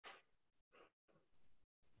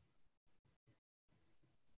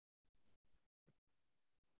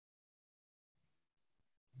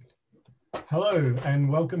Hello and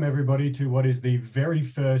welcome everybody to what is the very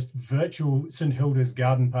first virtual St Hilda's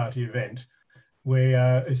garden party event. We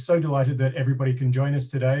are so delighted that everybody can join us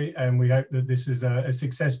today, and we hope that this is a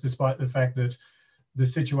success despite the fact that the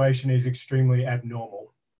situation is extremely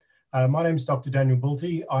abnormal. My name is Dr Daniel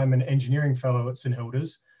Bulte. I'm an engineering fellow at St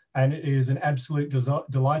Hilda's, and it is an absolute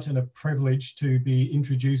delight and a privilege to be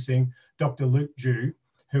introducing Dr Luke Ju,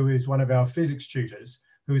 who is one of our physics tutors,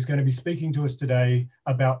 who is going to be speaking to us today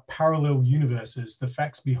about parallel universes, the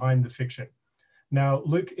facts behind the fiction. Now,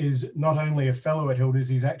 Luke is not only a fellow at Hilda's,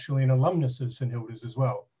 he's actually an alumnus of St Hilda's as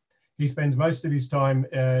well. He spends most of his time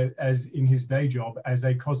as in his day job as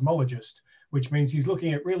a cosmologist, which means he's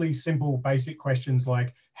looking at really simple, basic questions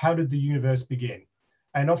like, how did the universe begin?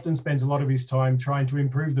 And often spends a lot of his time trying to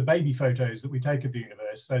improve the baby photos that we take of the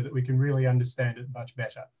universe so that we can really understand it much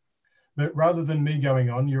better. But rather than me going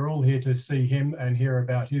on, you're all here to see him and hear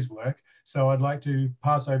about his work. So I'd like to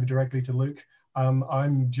pass over directly to Luke.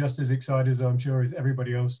 I'm just as excited as I'm sure as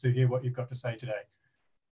everybody else to hear what you've got to say today.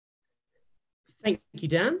 Thank you,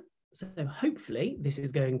 Dan. So hopefully this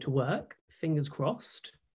is going to work. Fingers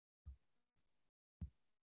crossed.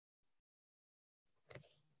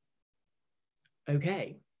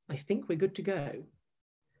 Okay, I think we're good to go.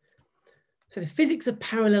 So the physics of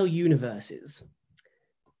parallel universes.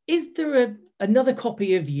 Is there another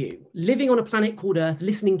copy of you living on a planet called Earth,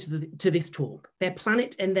 listening to this talk, their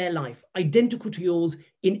planet and their life, identical to yours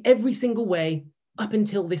in every single way up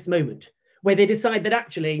until this moment, where they decide that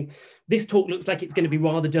actually this talk looks like it's going to be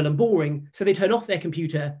rather dull and boring, so they turn off their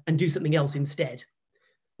computer and do something else instead?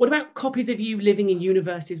 What about copies of you living in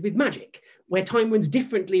universes with magic, where time runs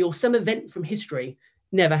differently or some event from history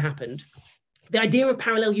never happened? The idea of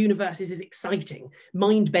parallel universes is exciting,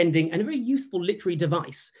 mind-bending, and a very useful literary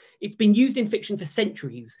device. It's been used in fiction for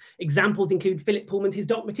centuries. Examples include Philip Pullman's His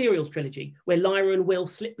Dark Materials trilogy, where Lyra and Will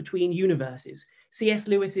slip between universes, C.S.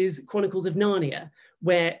 Lewis's Chronicles of Narnia,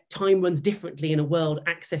 where time runs differently in a world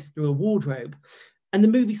accessed through a wardrobe, and the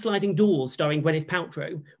movie Sliding Doors, starring Gwyneth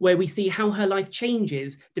Paltrow, where we see how her life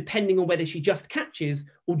changes depending on whether she just catches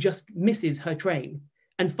or just misses her train.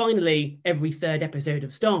 And finally, every third episode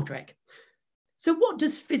of Star Trek. So what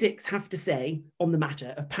does physics have to say on the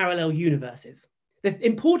matter of parallel universes? The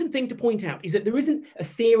important thing to point out is that there isn't a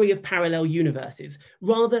theory of parallel universes.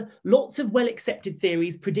 Rather, lots of well-accepted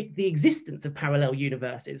theories predict the existence of parallel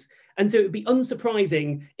universes. And so it would be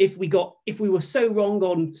unsurprising if we were so wrong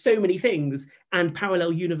on so many things and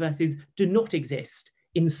parallel universes do not exist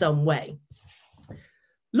in some way.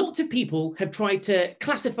 Lots of people have tried to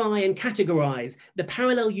classify and categorize the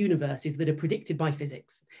parallel universes that are predicted by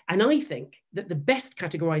physics. And I think that the best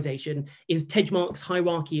categorization is Tedmark's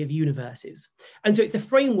hierarchy of universes. And so it's the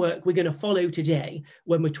framework we're going to follow today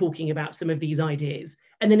when we're talking about some of these ideas.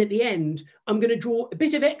 And then at the end, I'm going to draw a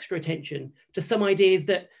bit of extra attention to some ideas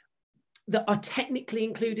that are technically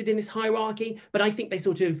included in this hierarchy, but I think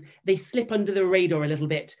they slip under the radar a little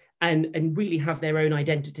bit and really have their own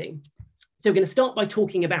identity. So we're going to start by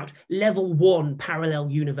talking about level 1 parallel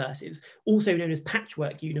universes, also known as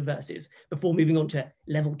patchwork universes, before moving on to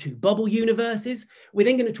level 2 bubble universes. We're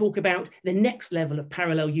then going to talk about the next level of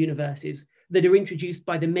parallel universes that are introduced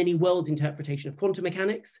by the many worlds interpretation of quantum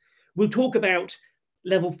mechanics. We'll talk about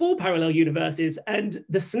level 4 parallel universes, and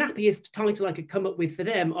the snappiest title I could come up with for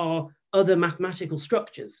them are other mathematical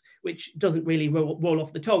structures, which doesn't really roll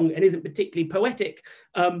off the tongue and isn't particularly poetic,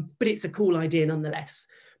 but it's a cool idea nonetheless,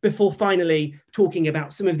 before finally talking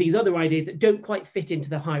about some of these other ideas that don't quite fit into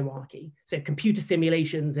the hierarchy. So computer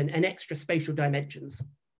simulations and extra spatial dimensions.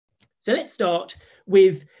 So let's start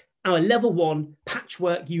with our level 1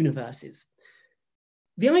 patchwork universes.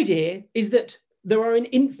 The idea is that there are an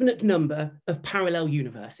infinite number of parallel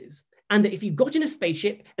universes, and that if you got in a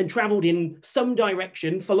spaceship and traveled in some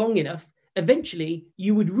direction for long enough, eventually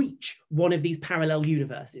you would reach one of these parallel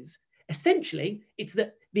universes. Essentially,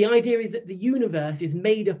 the idea is that the universe is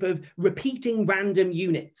made up of repeating random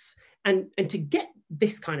units. And to get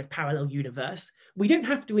this kind of parallel universe, we don't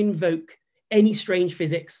have to invoke any strange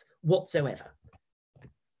physics whatsoever.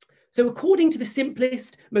 So according to the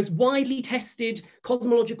simplest, most widely tested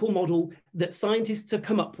cosmological model that scientists have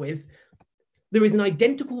come up with, there is an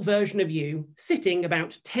identical version of you sitting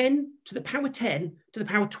about 10 to the power 10 to the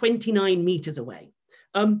power 29 meters away.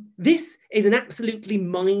 This is an absolutely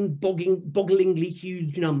mind-bogglingly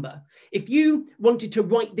huge number. If you wanted to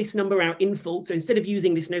write this number out in full, so instead of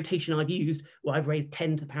using this notation I've used, well, I've raised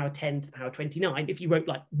 10 to the power 10 to the power 29, if you wrote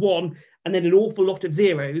like 1 and then an awful lot of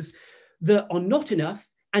zeros, there are not enough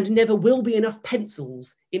and never will be enough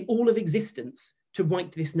pencils in all of existence to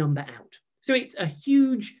write this number out. So it's a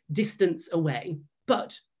huge distance away,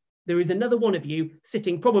 but There is another one of you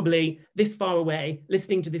sitting probably this far away,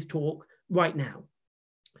 listening to this talk right now.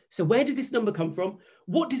 So where does this number come from?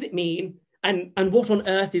 What does it mean? And what on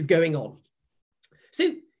earth is going on?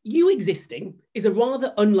 So you existing is a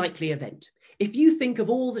rather unlikely event. If you think of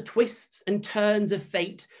all the twists and turns of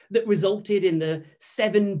fate that resulted in the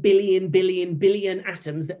 7 billion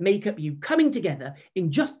atoms that make up you coming together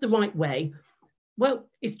in just the right way, well,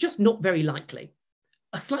 it's just not very likely.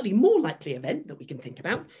 A slightly more likely event that we can think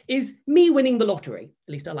about is me winning the lottery.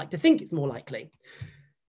 At least I like to think it's more likely.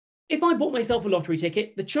 If I bought myself a lottery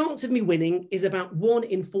ticket, the chance of me winning is about 1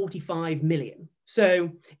 in 45 million.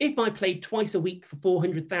 So if I played twice a week for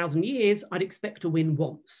 400,000 years, I'd expect to win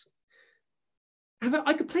once. However,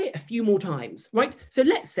 I could play it a few more times, right? So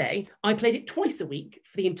let's say I played it twice a week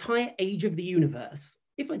for the entire age of the universe.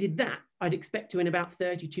 If I did that, I'd expect to win about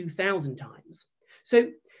 32,000 times.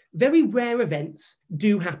 So very rare events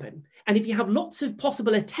do happen. And if you have lots of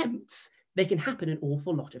possible attempts, they can happen an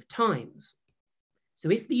awful lot of times.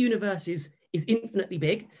 So if the universe is infinitely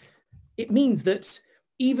big, it means that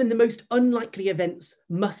even the most unlikely events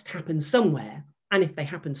must happen somewhere. And if they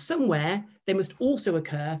happen somewhere, they must also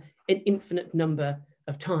occur an infinite number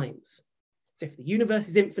of times. So if the universe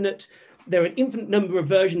is infinite, there are an infinite number of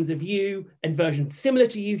versions of you and versions similar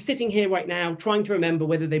to you sitting here right now, trying to remember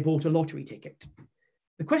whether they bought a lottery ticket.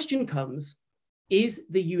 The question comes, is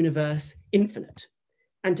the universe infinite?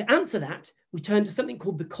 And to answer that, we turn to something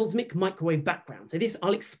called the cosmic microwave background. So this,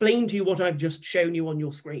 I'll explain to you what I've just shown you on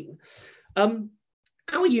your screen.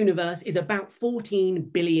 Our universe is about 14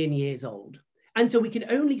 billion years old. And so we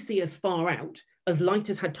can only see as far out as light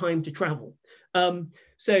has had time to travel.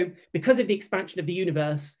 So because of the expansion of the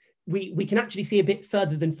universe, we can actually see a bit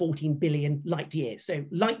further than 14 billion light years. So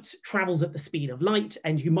light travels at the speed of light,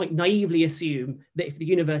 and you might naively assume that if the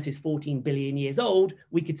universe is 14 billion years old,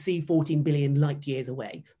 we could see 14 billion light years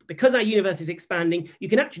away. But because our universe is expanding, you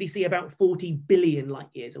can actually see about 40 billion light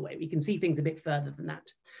years away. We can see things a bit further than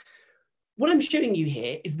that. What I'm showing you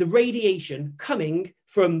here is the radiation coming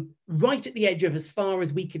from right at the edge of as far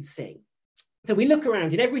as we could see. So we look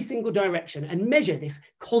around in every single direction and measure this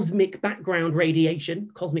cosmic background radiation,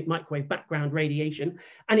 cosmic microwave background radiation,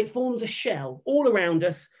 and it forms a shell all around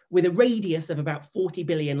us with a radius of about 40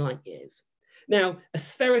 billion light years. Now, a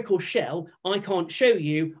spherical shell, I can't show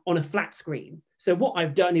you on a flat screen. So what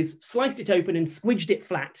I've done is sliced it open and squidged it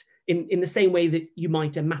flat in the same way that you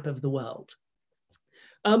might a map of the world.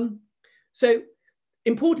 So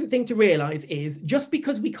important thing to realize is just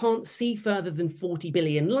because we can't see further than 40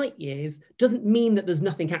 billion light years doesn't mean that there's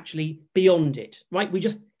nothing actually beyond it, right? We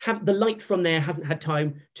just have the light from there hasn't had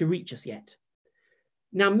time to reach us yet.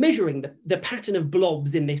 Now, measuring the pattern of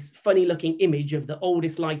blobs in this funny looking image of the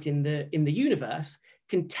oldest light in the universe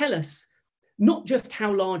can tell us not just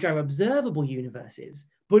how large our observable universe is,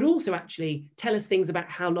 but also actually tell us things about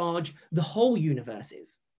how large the whole universe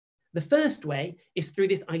is. The first way is through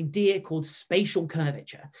this idea called spatial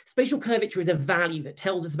curvature. Spatial curvature is a value that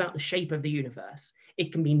tells us about the shape of the universe.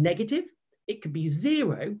 It can be negative, it can be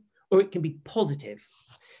 0, or it can be positive.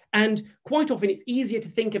 And quite often it's easier to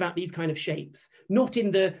think about these kind of shapes, not in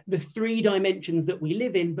the 3 dimensions that we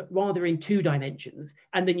live in, but rather in 2 dimensions.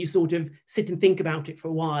 And then you sort of sit and think about it for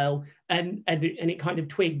a while and it kind of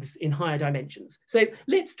twigs in higher dimensions. So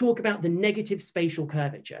let's talk about the negative spatial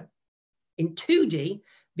curvature. In 2D,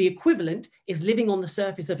 the equivalent is living on the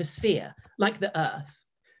surface of a sphere, like the Earth.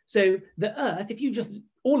 So the Earth, if you just,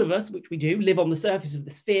 all of us, which we do, live on the surface of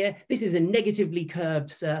the sphere, this is a negatively curved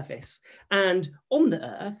surface. And on the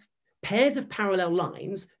Earth, pairs of parallel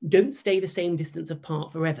lines don't stay the same distance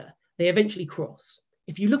apart forever. They eventually cross.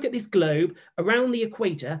 If you look at this globe, around the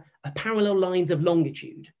equator are parallel lines of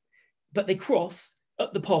longitude, but they cross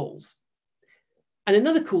at the poles. And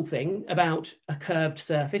another cool thing about a curved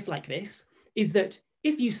surface like this is that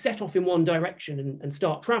if you set off in one direction and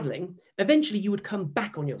start traveling, eventually you would come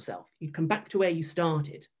back on yourself. You'd come back to where you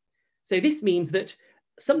started. So this means that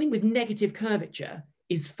something with negative curvature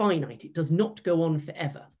is finite. It does not go on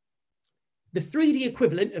forever. The 3D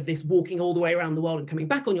equivalent of this walking all the way around the world and coming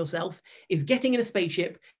back on yourself is getting in a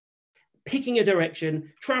spaceship, picking a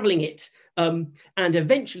direction, traveling it, and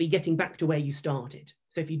eventually getting back to where you started.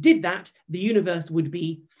 So if you did that, the universe would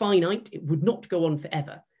be finite. It would not go on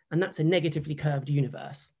forever. And that's a negatively curved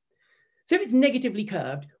universe. So if it's negatively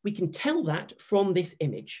curved, we can tell that from this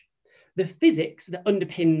image. The physics that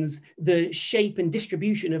underpins the shape and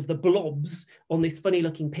distribution of the blobs on this funny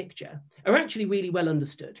looking picture are actually really well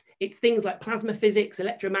understood. It's things like plasma physics,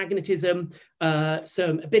 electromagnetism,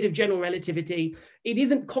 a bit of general relativity. It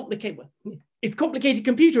isn't complicated. Well, it's complicated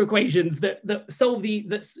computer equations that solve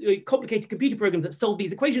complicated computer programs that solve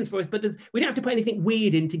these equations for us, but we don't have to put anything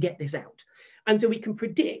weird in to get this out. And so we can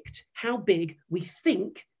predict how big we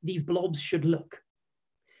think these blobs should look.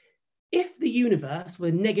 If the universe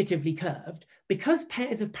were negatively curved, because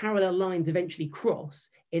pairs of parallel lines eventually cross,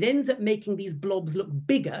 it ends up making these blobs look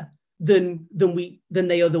bigger than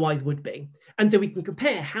they otherwise would be. And so we can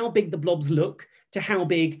compare how big the blobs look to how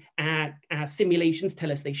big our simulations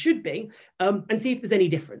tell us they should be, and see if there's any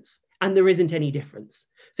difference. And there isn't any difference.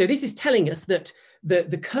 So this is telling us that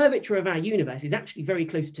the curvature of our universe is actually very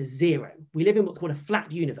close to 0. We live in what's called a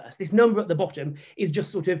flat universe. This number at the bottom is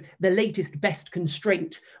just sort of the latest best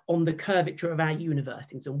constraint on the curvature of our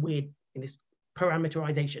universe in this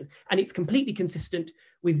parameterization. And it's completely consistent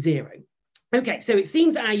with 0. Okay, so it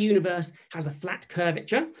seems that our universe has a flat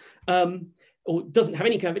curvature, or doesn't have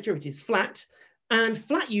any curvature, it is flat. And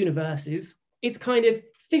flat universes, it's kind of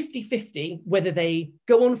 50-50 whether they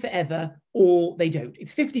go on forever or they don't.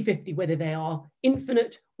 It's 50-50 whether they are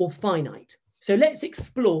infinite or finite. So let's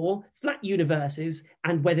explore flat universes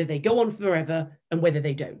and whether they go on forever and whether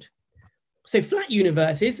they don't. So flat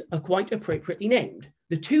universes are quite appropriately named.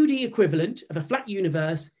 The 2D equivalent of a flat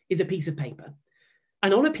universe is a piece of paper.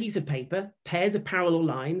 And on a piece of paper, pairs of parallel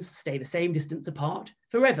lines stay the same distance apart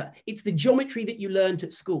forever. It's the geometry that you learned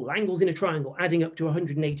at school, angles in a triangle adding up to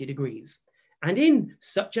 180 degrees. And in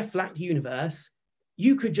such a flat universe,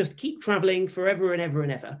 you could just keep traveling forever and ever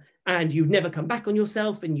and ever, and you'd never come back on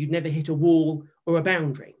yourself and you'd never hit a wall or a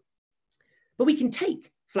boundary. But we can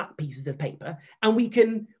take flat pieces of paper and we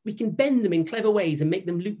can bend them in clever ways and make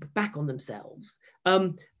them loop back on themselves.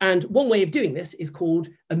 And one way of doing this is called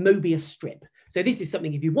a Mobius strip. So this is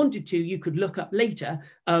something, if you wanted to, you could look up later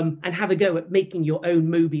and have a go at making your own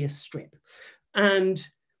Mobius strip. And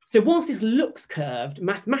so whilst this looks curved,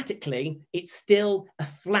 mathematically, it's still a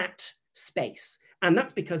flat space. And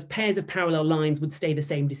that's because pairs of parallel lines would stay the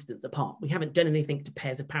same distance apart. We haven't done anything to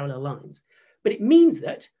pairs of parallel lines. But it means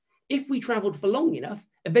that if we traveled for long enough,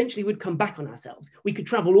 eventually we'd come back on ourselves. We could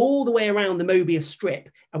travel all the way around the Mobius strip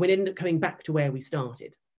and we'd end up coming back to where we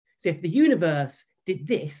started. So if the universe did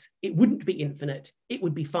this, it wouldn't be infinite, it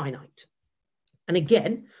would be finite. And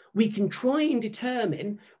again, we can try and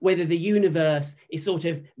determine whether the universe is sort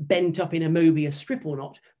of bent up in a Mobius strip or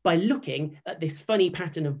not by looking at this funny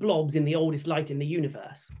pattern of blobs in the oldest light in the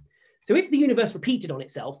universe. So if the universe repeated on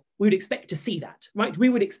itself, we would expect to see that, right? We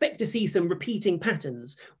would expect to see some repeating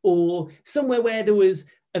patterns, or somewhere where there was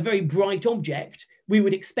a very bright object, we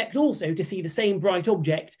would expect also to see the same bright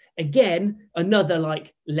object again, another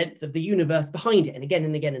like length of the universe behind it, and again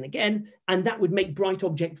and again and again, and that would make bright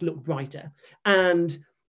objects look brighter. And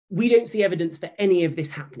we don't see evidence for any of this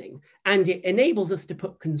happening. And it enables us to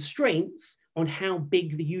put constraints on how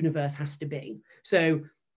big the universe has to be. So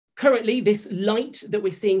currently, this light that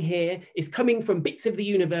we're seeing here is coming from bits of the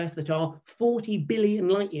universe that are 40 billion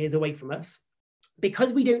light years away from us.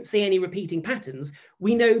 Because we don't see any repeating patterns,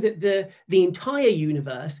 we know that the entire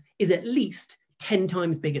universe is at least 10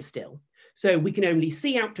 times bigger still. So we can only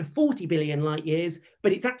see out to 40 billion light years,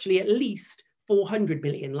 but it's actually at least 400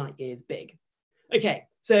 billion light years big. Okay,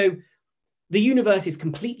 so the universe is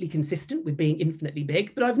completely consistent with being infinitely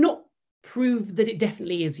big, but I've not proved that it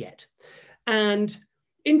definitely is yet. And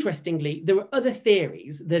interestingly, there are other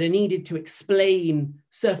theories that are needed to explain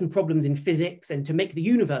certain problems in physics and to make the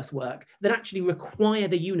universe work that actually require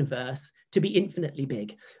the universe to be infinitely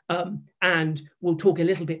big. And we'll talk a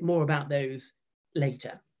little bit more about those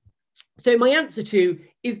later. So my answer to,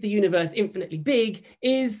 is the universe infinitely big,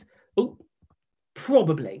 is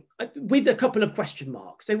probably, with a couple of question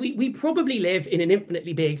marks. So we probably live in an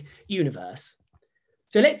infinitely big universe.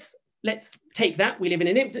 So let's take that, we live in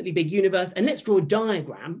an infinitely big universe, and let's draw a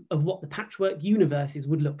diagram of what the patchwork universes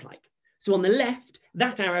would look like. So on the left,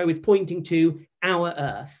 that arrow is pointing to our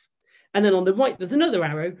Earth. And then on the right, there's another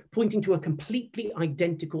arrow pointing to a completely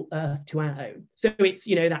identical Earth to our own. So it's,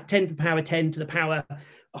 you know, that 10 to the power 10 to the power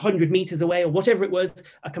 100 meters away, or whatever it was,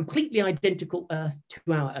 a completely identical Earth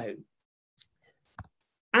to our own.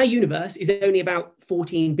 Our universe is only about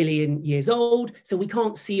 14 billion years old, so we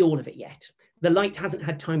can't see all of it yet. The light hasn't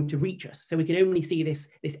had time to reach us, so we can only see this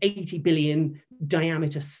 80 billion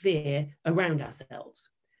diameter sphere around ourselves.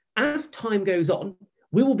 As time goes on,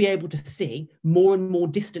 we will be able to see more and more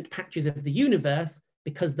distant patches of the universe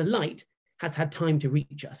because the light has had time to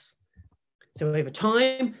reach us. So over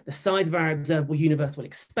time, the size of our observable universe will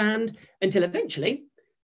expand until eventually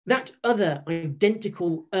that other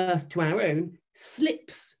identical Earth to our own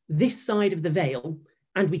slips this side of the veil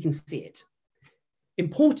and we can see it.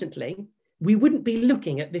 Importantly, we wouldn't be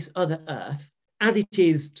looking at this other Earth as it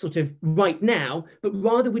is sort of right now, but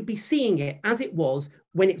rather we'd be seeing it as it was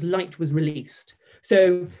when its light was released.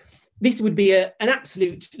 So this would be an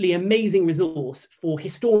absolutely amazing resource for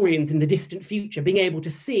historians in the distant future, being able to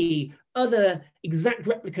see other exact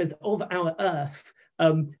replicas of our Earth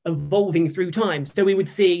evolving through time. So we would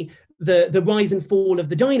see the rise and fall of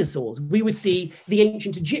the dinosaurs. We would see the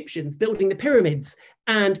ancient Egyptians building the pyramids,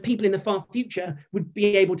 and people in the far future would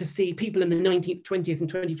be able to see people in the 19th, 20th,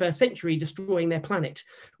 and 21st century destroying their planet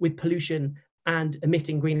with pollution and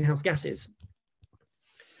emitting greenhouse gases.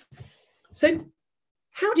 So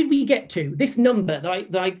how did we get to this number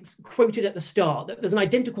that I quoted at the start, that there's an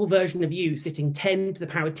identical version of you sitting 10 to the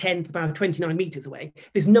power 10 to the power 29 meters away,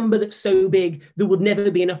 this number that's so big there would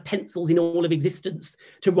never be enough pencils in all of existence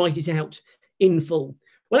to write it out in full?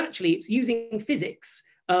 Well, actually, it's using physics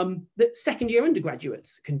that second-year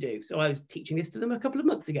undergraduates can do. So I was teaching this to them a couple of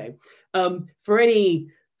months ago. For any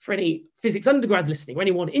physics undergrads listening, or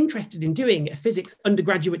anyone interested in doing a physics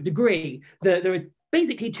undergraduate degree, there are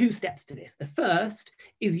basically two steps to this. The first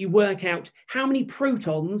is you work out how many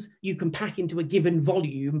protons you can pack into a given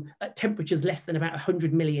volume at temperatures less than about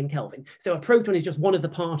 100 million Kelvin. So a proton is just one of the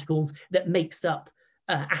particles that makes up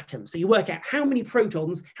atoms. So you work out how many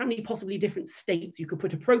protons, how many possibly different states you could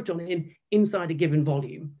put a proton in inside a given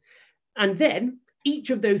volume. And then each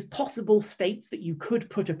of those possible states that you could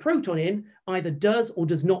put a proton in either does or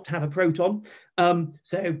does not have a proton.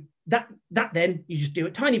 So that then you just do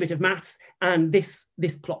a tiny bit of maths and this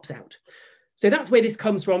plops out. So that's where this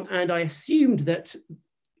comes from. And I assumed that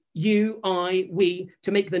you, I, we,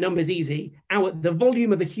 to make the numbers easy, the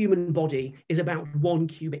volume of a human body is about 1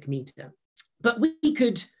 cubic meter. But we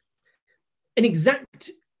could, an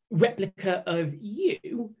exact replica of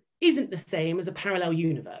you isn't the same as a parallel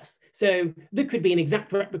universe. So there could be an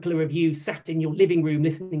exact replica of you sat in your living room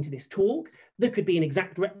listening to this talk. There could be an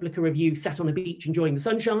exact replica of you sat on a beach enjoying the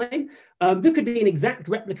sunshine. There could be an exact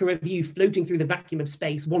replica of you floating through the vacuum of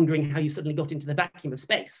space, wondering how you suddenly got into the vacuum of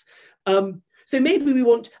space. So maybe we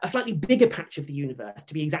want a slightly bigger patch of the universe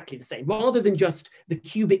to be exactly the same, rather than just the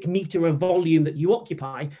cubic meter of volume that you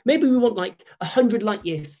occupy. Maybe we want like 100 light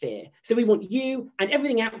year sphere. So we want you and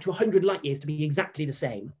everything out to 100 light years to be exactly the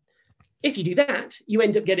same. If you do that, you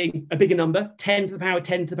end up getting a bigger number, 10 to the power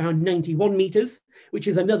 10 to the power 91 meters, which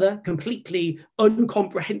is another completely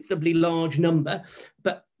incomprehensibly large number.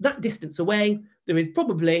 But that distance away, there is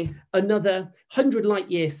probably another 100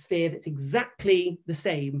 light year sphere that's exactly the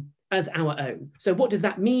same as our own. So what does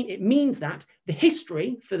that mean? It means that the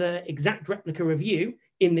history for the exact replica of you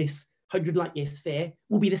in this 100 light year sphere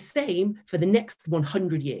will be the same for the next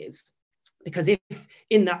 100 years. Because if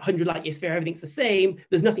in that 100 light year sphere everything's the same,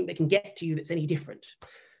 there's nothing that can get to you that's any different.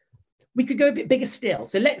 We could go a bit bigger still.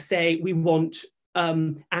 So let's say we want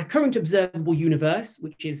our current observable universe,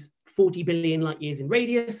 which is 40 billion light years in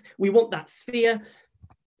radius. We want that sphere.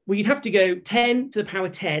 We'd have to go 10 to the power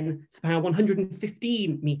 10 to the power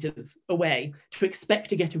 115 meters away to expect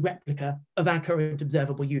to get a replica of our current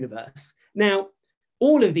observable universe. Now,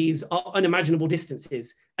 all of these are unimaginable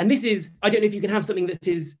distances. And this is, I don't know if you can have something that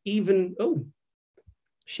is even, oh,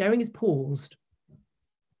 sharing is paused.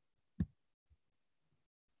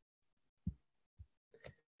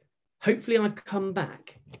 Hopefully I've come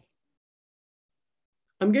back.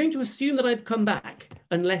 I'm going to assume that I've come back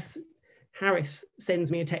unless Harris sends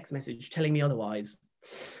me a text message telling me otherwise.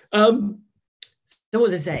 So what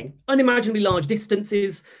was I saying? Unimaginably large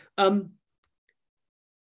distances.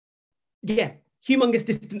 Yeah. Humongous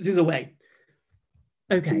distances away.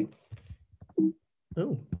 Okay.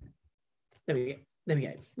 Oh, there we go. There we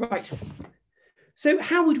go. Right. So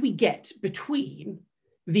how would we get between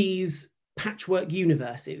these patchwork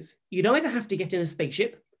universes? You'd either have to get in a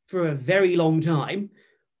spaceship for a very long time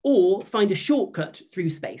or find a shortcut through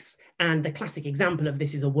space. And the classic example of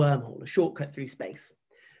this is a wormhole, a shortcut through space.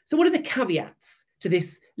 So what are the caveats to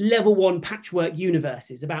this level 1 patchwork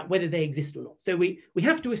universes about whether they exist or not? So we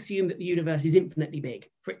have to assume that the universe is infinitely big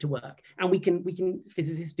for it to work. And we can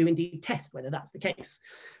physicists do indeed test whether that's the case.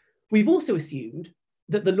 We've also assumed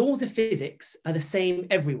that the laws of physics are the same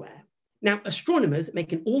everywhere. Now, astronomers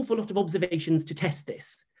make an awful lot of observations to test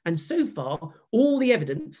this. And so far, all the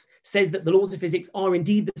evidence says that the laws of physics are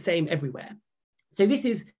indeed the same everywhere. So this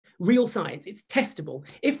is real science, it's testable.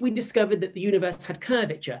 If we discovered that the universe had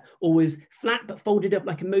curvature or was flat but folded up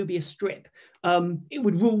like a Mobius strip, it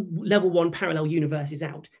would rule level 1 parallel universes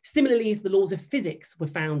out. Similarly, if the laws of physics were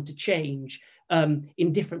found to change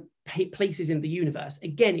in different places in the universe,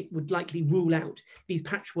 again, it would likely rule out these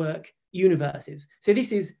patchwork universes. So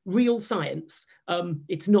this is real science.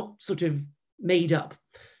 It's not sort of made up.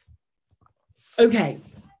 Okay,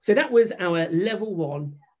 so that was our level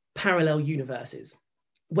 1 parallel universes,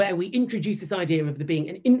 where we introduce this idea of there being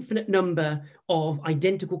an infinite number of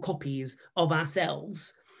identical copies of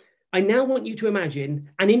ourselves. I now want you to imagine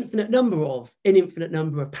an infinite number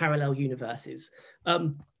of parallel universes,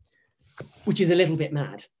 which is a little bit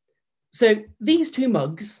mad. So these two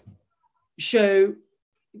mugs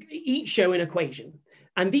each show an equation,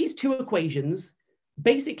 and these two equations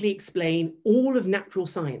basically explain all of natural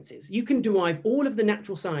sciences. You can derive all of the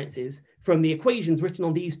natural sciences from the equations written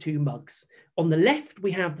on these two mugs. On the left,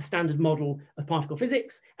 we have the standard model of particle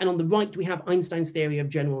physics, and on the right, we have Einstein's theory of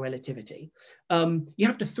general relativity. You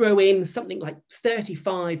have to throw in something like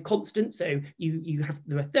 35 constants. So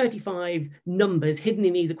there are 35 numbers hidden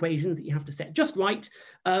in these equations that you have to set just right,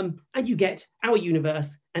 and you get our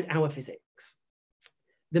universe and our physics.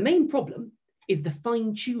 The main problem is the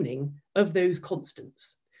fine-tuning of those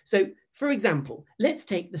constants. So, for example, let's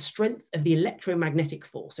take the strength of the electromagnetic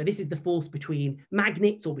force. So this is the force between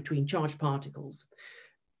magnets or between charged particles.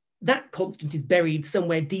 That constant is buried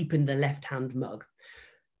somewhere deep in the left-hand mug.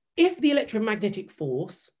 If the electromagnetic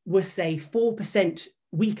force were, say, 4%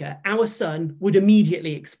 weaker, our sun would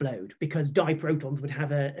immediately explode because diprotons would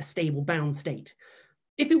have a stable bound state.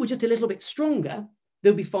 If it were just a little bit stronger,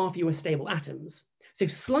 there would be far fewer stable atoms. So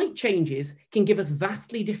slight changes can give us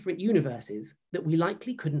vastly different universes that we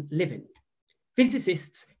likely couldn't live in.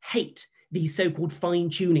 Physicists hate these so-called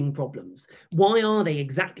fine-tuning problems. Why are they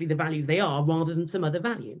exactly the values they are rather than some other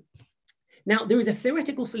value? Now, there is a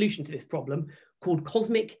theoretical solution to this problem called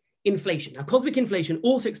cosmic inflation. Now, cosmic inflation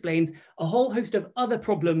also explains a whole host of other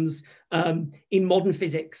problems in modern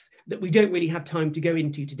physics that we don't really have time to go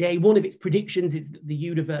into today. One of its predictions is that the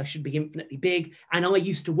universe should be infinitely big, and I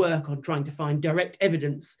used to work on trying to find direct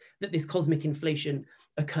evidence that this cosmic inflation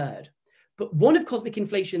occurred. But one of cosmic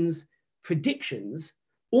inflation's predictions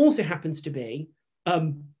also happens to be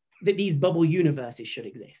that these bubble universes should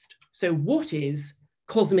exist. So what is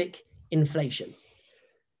cosmic inflation?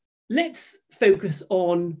 Let's focus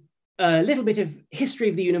on a little bit of history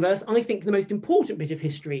of the universe. I think the most important bit of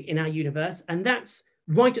history in our universe, and that's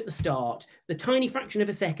right at the start, the tiny fraction of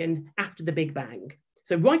a second after the Big Bang.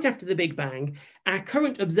 So right after the Big Bang, our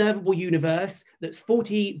current observable universe, that's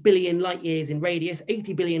 40 billion light years in radius,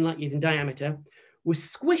 80 billion light years in diameter, was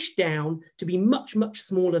squished down to be much, much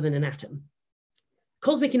smaller than an atom.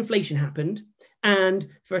 Cosmic inflation happened, and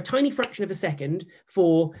for a tiny fraction of a second,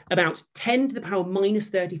 for about 10 to the power minus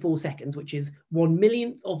 34 seconds, which is 1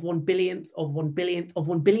 millionth of 1 billionth of 1 billionth of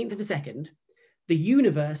 1 billionth of a second, the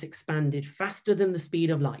universe expanded faster than the speed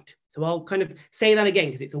of light. So I'll kind of say that again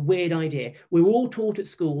because it's a weird idea. We were all taught at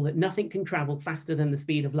school that nothing can travel faster than the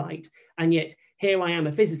speed of light. And yet here I am,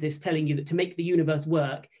 a physicist, telling you that to make the universe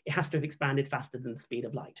work, it has to have expanded faster than the speed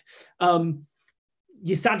of light.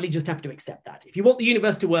 You sadly just have to accept that. If you want the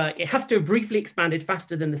universe to work, it has to have briefly expanded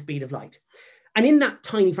faster than the speed of light. And in that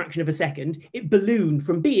tiny fraction of a second, it ballooned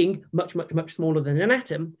from being much, much, much smaller than an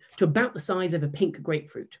atom to about the size of a pink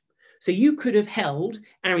grapefruit. So you could have held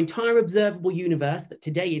our entire observable universe that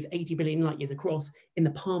today is 80 billion light years across in the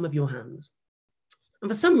palm of your hands. And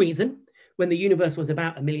for some reason, when the universe was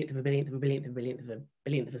about a millionth of a billionth of a billionth of a billionth of a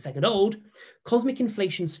billionth of a second old, cosmic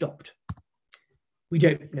inflation stopped. We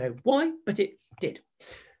don't know why, but it did.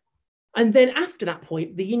 And then after that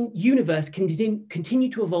point, the universe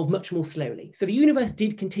continued to evolve much more slowly. So the universe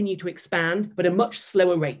did continue to expand, but at a much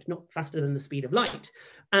slower rate, not faster than the speed of light.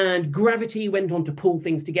 And gravity went on to pull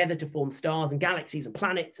things together to form stars and galaxies and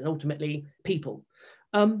planets and ultimately people.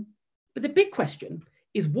 But the big question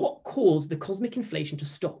is what caused the cosmic inflation to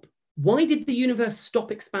stop? Why did the universe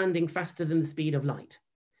stop expanding faster than the speed of light?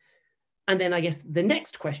 And then I guess the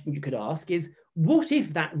next question you could ask is, what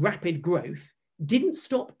if that rapid growth didn't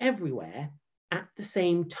stop everywhere at the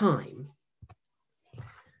same time?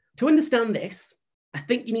 To understand this, I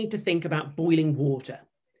think you need to think about boiling water.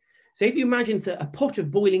 So if you imagine a pot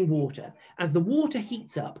of boiling water, as the water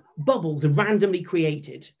heats up, bubbles are randomly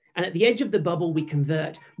created. And at the edge of the bubble, we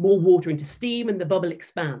convert more water into steam and the bubble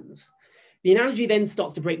expands. The analogy then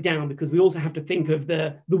starts to break down because we also have to think of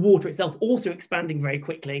the water itself also expanding very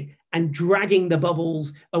quickly and dragging the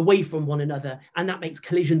bubbles away from one another. And that makes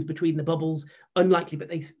collisions between the bubbles unlikely, but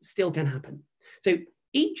they still can happen. So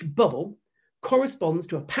each bubble corresponds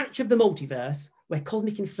to a patch of the multiverse where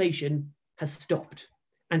cosmic inflation has stopped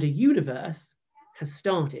and a universe has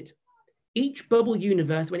started. Each bubble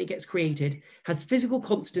universe, when it gets created, has physical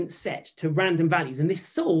constants set to random values, and this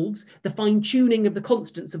solves the fine-tuning of the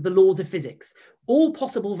constants of the laws of physics. All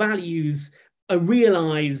possible values are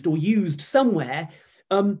realized or used somewhere,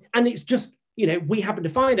 and it's just, we happen to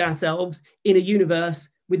find ourselves in a universe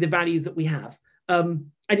with the values that we have. And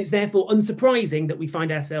it's therefore unsurprising that we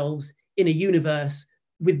find ourselves in a universe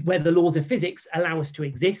where the laws of physics allow us to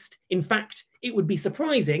exist. In fact, it would be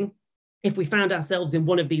surprising if we found ourselves in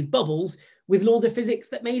one of these bubbles with laws of physics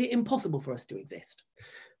that made it impossible for us to exist.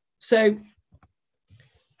 So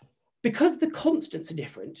because the constants are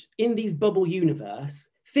different in these bubble universe,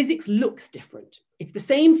 physics looks different. It's the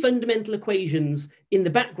same fundamental equations in the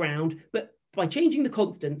background, but by changing the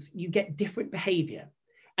constants, you get different behavior.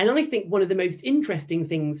 And I think one of the most interesting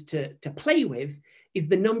things to play with is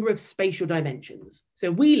the number of spatial dimensions. So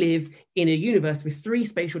we live in a universe with 3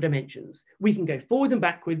 spatial dimensions. We can go forwards and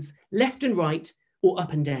backwards, left and right, or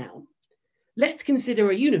up and down. Let's consider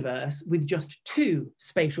a universe with just 2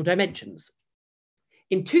 spatial dimensions.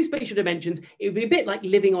 In 2 spatial dimensions, it would be a bit like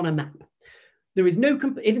living on a map. There is no,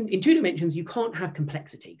 in 2 dimensions, you can't have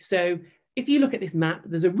complexity. So if you look at this map,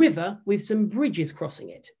 there's a river with some bridges crossing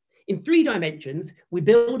it. In 3 dimensions, we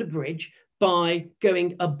build a bridge by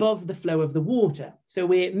going above the flow of the water. So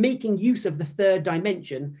we're making use of the 3rd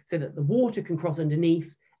dimension so that the water can cross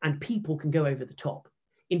underneath and people can go over the top.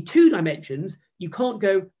 In 2 dimensions, you can't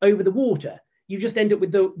go over the water. You just end up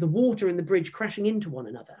with the water and the bridge crashing into one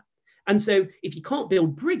another. And so if you can't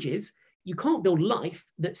build bridges, you can't build life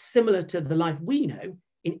that's similar to the life we know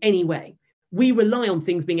in any way. We rely on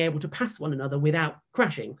things being able to pass one another without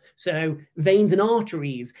crashing. So veins and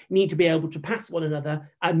arteries need to be able to pass one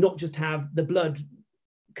another and not just have the blood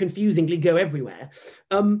confusingly go everywhere.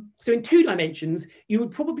 So in 2 dimensions, you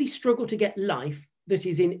would probably struggle to get life that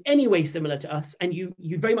is in any way similar to us, and you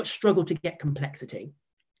very much struggle to get complexity.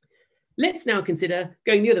 Let's now consider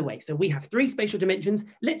going the other way. So we have 3 spatial dimensions.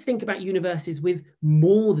 Let's think about universes with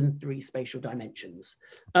more than 3 spatial dimensions.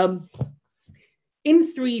 In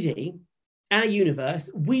 3D, our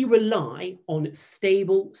universe, we rely on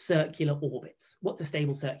stable circular orbits. What's a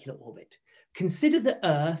stable circular orbit? Consider the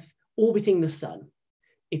Earth orbiting the sun.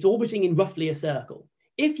 It's orbiting in roughly a circle.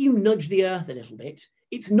 If you nudge the Earth a little bit,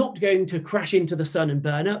 it's not going to crash into the sun and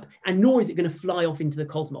burn up, and nor is it going to fly off into the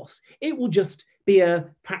cosmos. It will just be a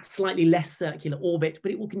perhaps slightly less circular orbit,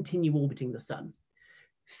 but it will continue orbiting the sun.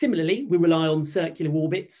 Similarly, we rely on circular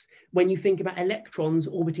orbits when you think about electrons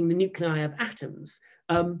orbiting the nuclei of atoms.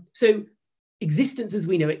 So existence as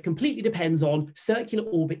we know it completely depends on circular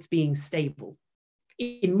orbits being stable.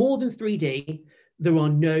 In more than 3D, there are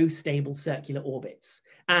no stable circular orbits.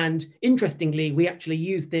 And interestingly, we actually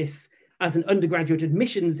use this as an undergraduate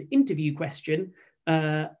admissions interview question.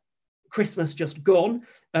 Christmas just gone,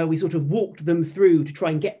 we sort of walked them through to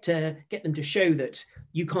try and get them to show that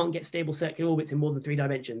you can't get stable circular orbits in more than 3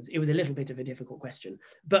 dimensions. It was a little bit of a difficult question,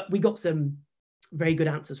 but we got some very good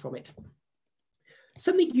answers from it.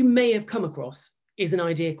 Something you may have come across is an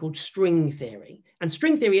idea called string theory. And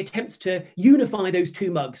string theory attempts to unify those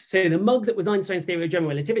 2 mugs. So the mug that was Einstein's theory of general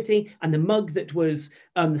relativity and the mug that was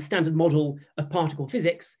the standard model of particle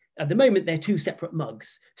physics. At the moment, they're 2 separate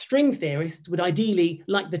mugs. String theorists would ideally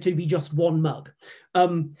like there to be just 1 mug.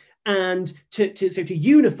 And to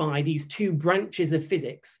unify these 2 branches of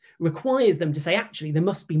physics requires them to say, actually, there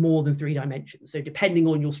must be more than 3 dimensions. So depending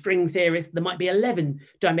on your string theorist, there might be 11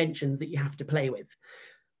 dimensions that you have to play with.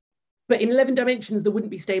 But in 11 dimensions, there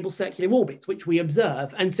wouldn't be stable circular orbits, which we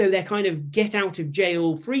observe. And so their kind of get out of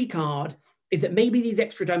jail free card is that maybe these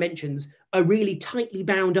extra dimensions are really tightly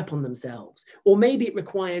bound up on themselves. Or maybe it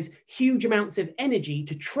requires huge amounts of energy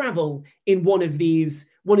to travel in one of these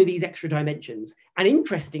extra dimensions. And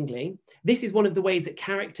interestingly, this is one of the ways that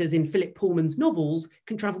characters in Philip Pullman's novels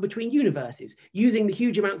can travel between universes. Using the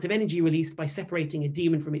huge amounts of energy released by separating a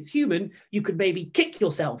demon from its human, you could maybe kick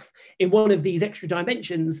yourself in one of these extra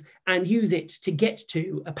dimensions and use it to get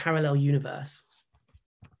to a parallel universe.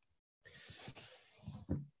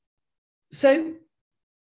 So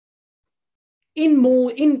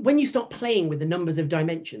when you start playing with the numbers of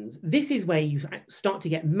dimensions, this is where you start to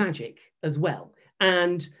get magic as well.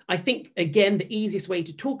 And I think, again, the easiest way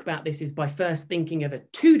to talk about this is by first thinking of a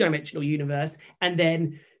 2-dimensional universe. And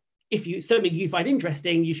then if something you find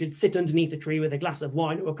interesting, you should sit underneath a tree with a glass of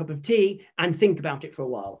wine or a cup of tea and think about it for a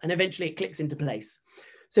while. And eventually it clicks into place.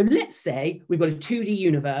 So let's say we've got a 2D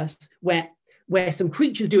universe where some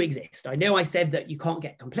creatures do exist. I know I said that you can't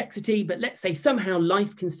get complexity, but let's say somehow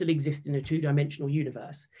life can still exist in a 2-dimensional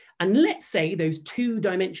universe. And let's say those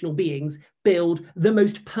 2-dimensional beings build the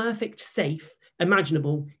most perfect safe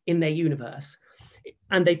imaginable in their universe.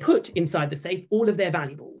 And they put inside the safe all of their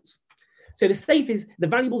valuables. So the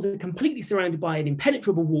valuables are completely surrounded by an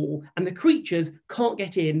impenetrable wall, and the creatures can't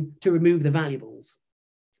get in to remove the valuables.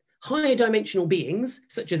 Higher dimensional beings,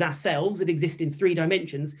 such as ourselves that exist in 3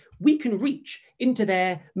 dimensions, we can reach into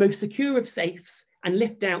their most secure of safes and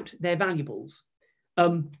lift out their valuables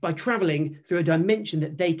by traveling through a dimension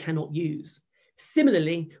that they cannot use.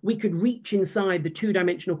 Similarly, we could reach inside the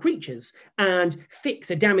two-dimensional creatures and fix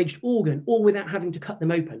a damaged organ, all without having to cut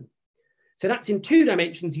them open. So that's in 2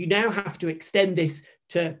 dimensions. You now have to extend this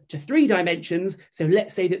to 3 dimensions. So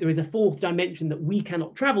let's say that there is a 4th dimension that we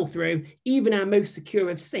cannot travel through. Even our most secure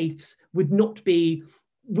of safes would be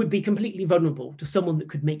completely vulnerable to someone that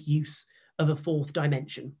could make use of a 4th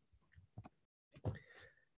dimension.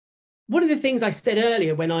 One of the things I said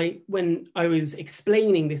earlier when I was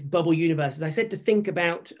explaining this bubble universe is I said to think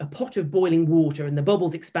about a pot of boiling water and the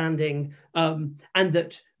bubbles expanding, and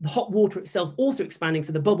that the hot water itself also expanding,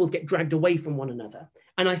 so the bubbles get dragged away from one another.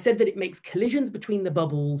 And I said that it makes collisions between the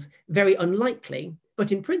bubbles very unlikely,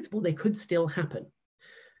 but in principle, they could still happen.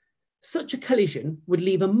 Such a collision would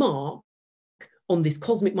leave a mark on this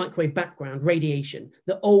cosmic microwave background radiation,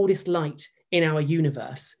 the oldest light in our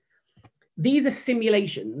universe. These are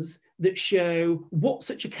simulations that show what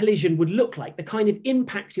such a collision would look like, the kind of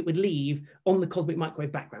impact it would leave on the cosmic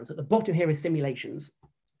microwave background. So at the bottom here is simulations.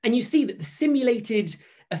 And you see that the simulated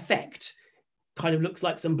effect kind of looks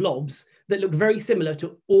like some blobs that look very similar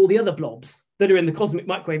to all the other blobs that are in the cosmic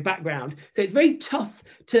microwave background. So it's very tough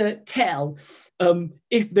to tell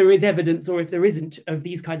if there is evidence or if there isn't of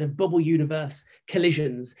these kind of bubble universe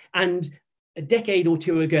collisions. And a decade or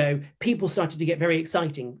 2 ago, people started to get very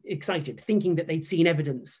excited, thinking that they'd seen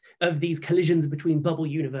evidence of these collisions between bubble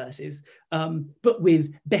universes, but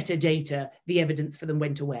with better data, the evidence for them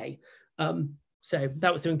went away. So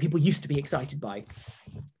that was something people used to be excited by.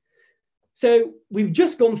 So we've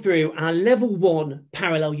just gone through our level 1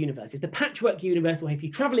 parallel universe. It's the patchwork universe where if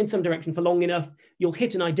you travel in some direction for long enough, you'll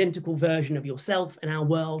hit an identical version of yourself and our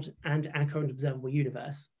world and our current observable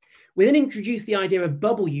universe. We then introduced the idea of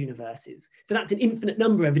bubble universes. So that's an infinite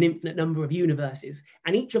number of universes.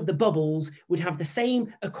 And each of the bubbles would have the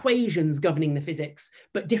same equations governing the physics,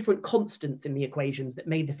 but different constants in the equations that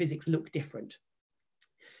made the physics look different.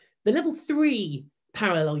 The level 3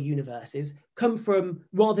 parallel universes come from,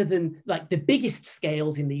 rather than like the biggest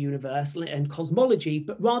scales in the universe and cosmology,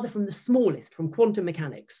 but rather from the smallest, from quantum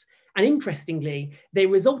mechanics. And interestingly, they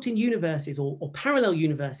result in universes or parallel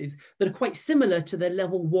universes that are quite similar to the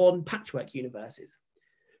level 1 patchwork universes.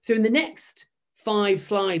 So in the next 5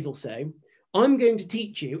 slides or so, I'm going to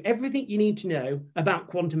teach you everything you need to know about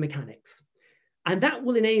quantum mechanics. And that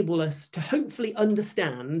will enable us to hopefully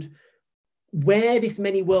understand where this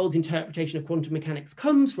many worlds interpretation of quantum mechanics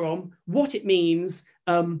comes from, what it means,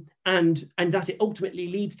 and that it ultimately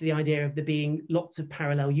leads to the idea of there being lots of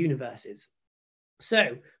parallel universes.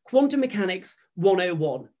 So, quantum mechanics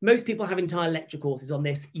 101. Most people have entire lecture courses on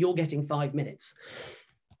this. You're getting 5 minutes.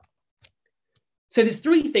 So there's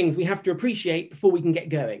 3 things we have to appreciate before we can get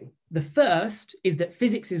going. The first is that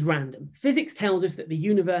physics is random. Physics tells us that the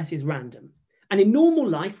universe is random. And in normal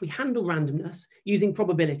life, we handle randomness using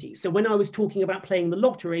probabilities. So when I was talking about playing the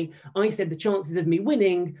lottery, I said the chances of me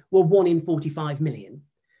winning were 1 in 45 million.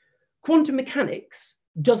 Quantum mechanics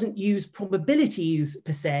doesn't use probabilities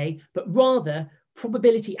per se, but rather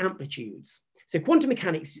probability amplitudes. So quantum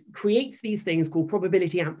mechanics creates these things called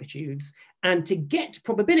probability amplitudes. And to get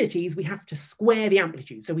probabilities, we have to square the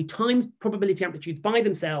amplitude. So we times probability amplitudes by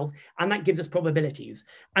themselves, and that gives us probabilities.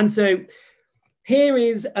 And so here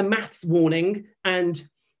is a maths warning. And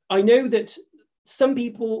I know that some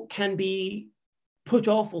people can be put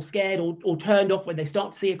off or scared or turned off when they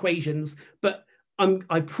start to see equations, but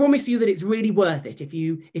I promise you that it's really worth it. If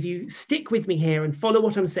you stick with me here and follow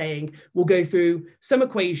what I'm saying, we'll go through some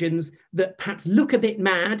equations that perhaps look a bit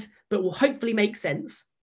mad, but will hopefully make sense.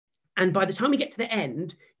 And by the time we get to the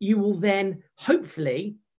end, you will then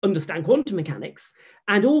hopefully understand quantum mechanics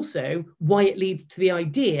and also why it leads to the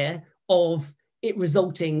idea of it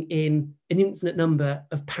resulting in an infinite number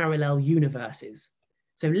of parallel universes.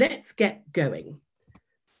 So let's get going.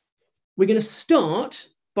 We're going to start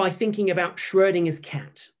by thinking about Schrödinger's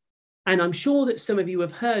cat. And I'm sure that some of you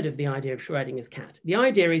have heard of the idea of Schrödinger's cat. The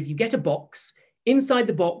idea is you get a box, inside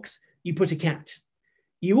the box, you put a cat.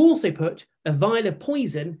 You also put a vial of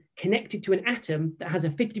poison connected to an atom that has a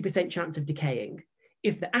 50% chance of decaying.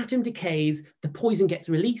 If the atom decays, the poison gets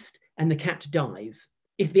released and the cat dies.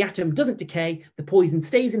 If the atom doesn't decay, the poison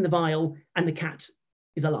stays in the vial and the cat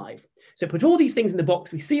is alive. So put all these things in the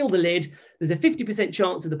box, we seal the lid, there's a 50%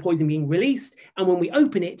 chance of the poison being released, and when we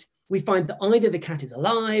open it, we find that either the cat is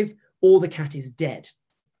alive or the cat is dead.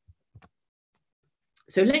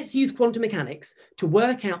 So let's use quantum mechanics to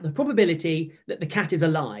work out the probability that the cat is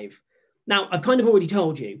alive. Now, I've kind of already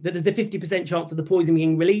told you that there's a 50% chance of the poison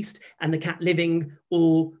being released and the cat living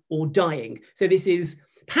or dying. So this is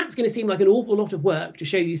perhaps going to seem like an awful lot of work to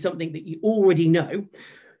show you something that you already know.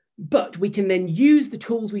 But we can then use the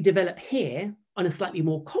tools we develop here on a slightly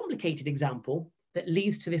more complicated example that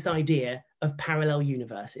leads to this idea of parallel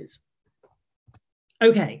universes.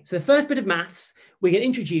 Okay, so the first bit of maths we're going to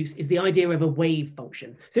introduce is the idea of a wave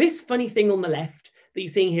function. So this funny thing on the left that you're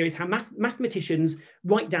seeing here is how mathematicians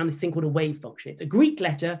write down this thing called a wave function. It's a Greek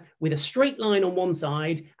letter with a straight line on one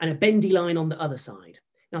side and a bendy line on the other side.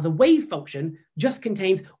 Now, the wave function just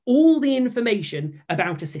contains all the information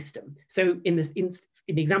about a system. So in the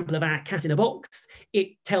example of our cat in a box,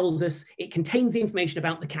 it tells us, it contains the information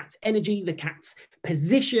about the cat's energy, the cat's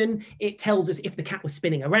position. It tells us if the cat was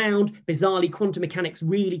spinning around. Bizarrely, quantum mechanics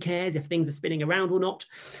really cares if things are spinning around or not.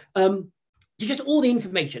 Just all the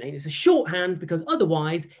information. And it's a shorthand because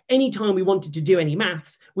otherwise, anytime we wanted to do any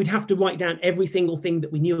maths, we'd have to write down every single thing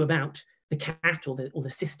that we knew about the cat or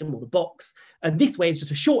the system or the box. And this way is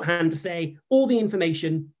just a shorthand to say all the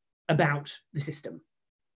information about the system.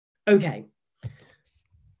 Okay.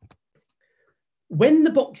 When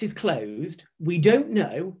the box is closed, we don't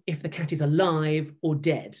know if the cat is alive or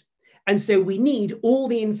dead. And so we need all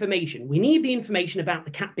the information. We need the information about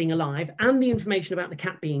the cat being alive and the information about the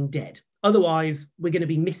cat being dead. Otherwise, we're going to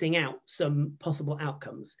be missing out some possible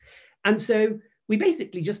outcomes. And so we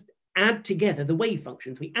basically just add together the wave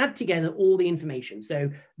functions. We add together all the information. So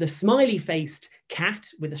the smiley-faced cat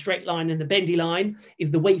with a straight line and the bendy line is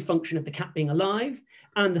the wave function of the cat being alive.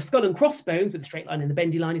 And the skull and crossbones with the straight line and the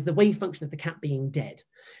bendy line is the wave function of the cat being dead.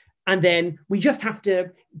 And then we just have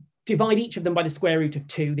to divide each of them by the square root of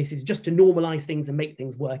 2. This is just to normalize things and make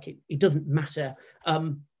things work. It doesn't matter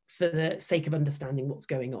for the sake of understanding what's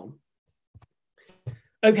going on.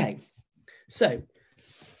 Okay, so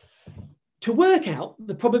to work out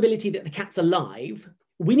the probability that the cat's alive,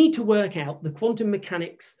 we need to work out the quantum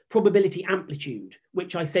mechanics probability amplitude,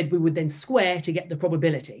 which I said we would then square to get the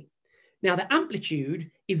probability. Now, the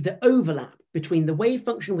amplitude is the overlap between the wave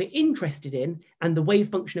function we're interested in and the wave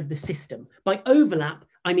function of the system. By overlap,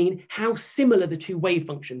 I mean how similar the two wave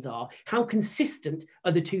functions are, how consistent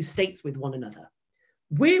are the two states with one another.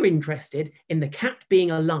 We're interested in the cat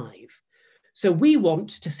being alive. So we want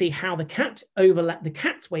to see how the cat's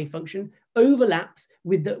wave function overlaps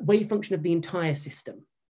with the wave function of the entire system.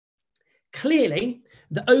 Clearly,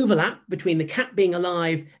 the overlap between the cat being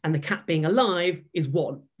alive and the cat being alive is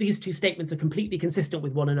 1. These two statements are completely consistent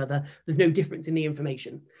with one another. There's no difference in the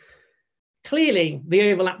information. Clearly,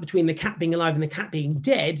 the overlap between the cat being alive and the cat being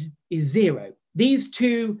dead is 0. These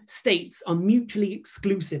two states are mutually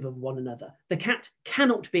exclusive of one another. The cat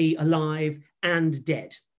cannot be alive and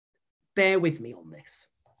dead. Bear with me on this.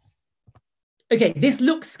 Okay, this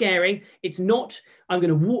looks scary. It's not. I'm going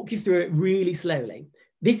to walk you through it really slowly.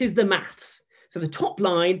 This is the maths. So the top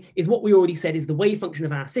line is what we already said is the wave function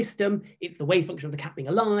of our system. It's the wave function of the cat being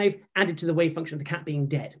alive added to the wave function of the cat being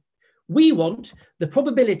dead. We want the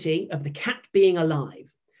probability of the cat being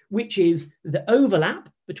alive, which is the overlap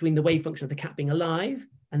between the wave function of the cat being alive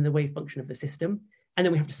and the wave function of the system. And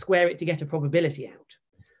then we have to square it to get a probability out.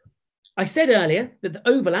 I said earlier that the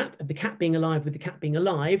overlap of the cat being alive with the cat being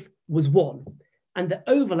alive was 1. And the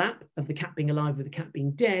overlap of the cat being alive with the cat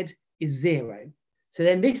being dead is 0. So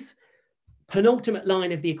then this penultimate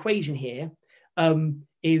line of the equation here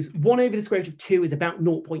is 1 over the square root of 2 is about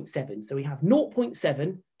 0.7. So we have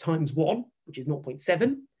 0.7 times 1, which is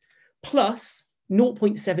 0.7, plus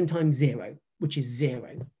 0.7 times 0, which is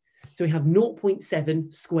 0. So we have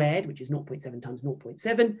 0.7 squared, which is 0.7 times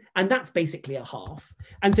 0.7, and that's basically a half.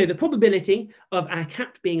 And so the probability of our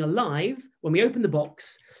cat being alive when we open the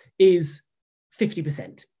box is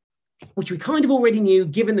 50%, which we kind of already knew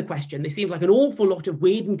given the question. This seems like an awful lot of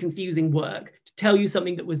weird and confusing work to tell you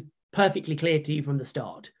something that was perfectly clear to you from the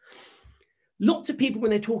start. Lots of people,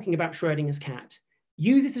 when they're talking about Schrödinger's cat,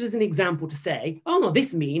 use it as an example to say, oh, no,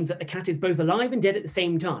 this means that the cat is both alive and dead at the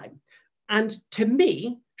same time. And to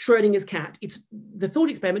me, Schrödinger's cat, the thought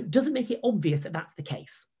experiment doesn't make it obvious that that's the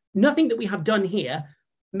case. Nothing that we have done here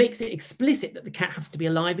makes it explicit that the cat has to be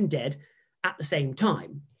alive and dead at the same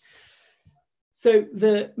time. So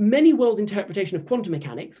the many worlds interpretation of quantum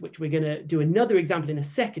mechanics, which we're going to do another example in a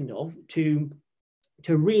second of to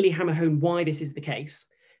really hammer home why this is the case,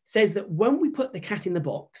 says that when we put the cat in the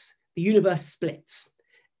box, the universe splits.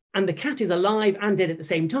 And the cat is alive and dead at the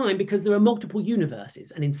same time because there are multiple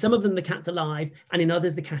universes. And in some of them, the cat's alive, and in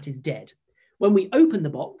others, the cat is dead. When we open the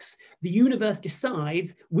box, the universe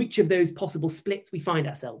decides which of those possible splits we find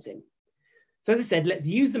ourselves in. So as I said, let's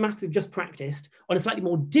use the math we've just practiced on a slightly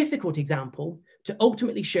more difficult example to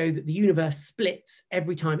ultimately show that the universe splits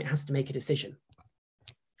every time it has to make a decision.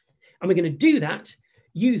 And we're going to do that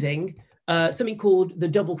using something called the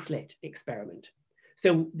double slit experiment.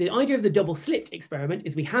 So the idea of the double slit experiment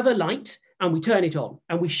is we have a light and we turn it on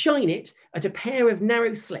and we shine it at a pair of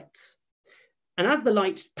narrow slits. And as the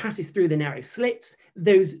light passes through the narrow slits,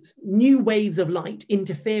 those new waves of light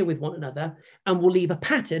interfere with one another and will leave a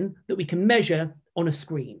pattern that we can measure on a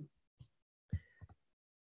screen.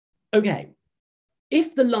 Okay,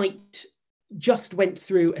 if the light just went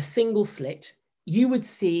through a single slit, you would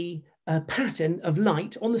see a pattern of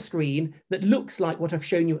light on the screen that looks like what I've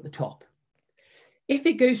shown you at the top. If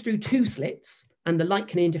it goes through two slits and the light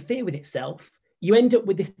can interfere with itself, you end up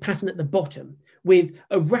with this pattern at the bottom with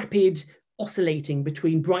a rapid oscillating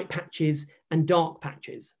between bright patches and dark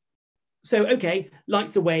patches. So, okay,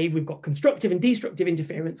 light's a wave, we've got constructive and destructive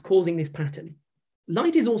interference causing this pattern.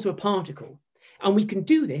 Light is also a particle, and we can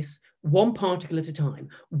do this one particle at a time,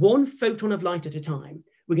 one photon of light at a time.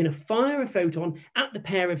 We're going to fire a photon at the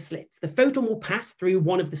pair of slits. The photon will pass through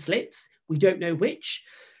one of the slits, we don't know which,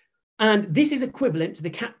 and this is equivalent to the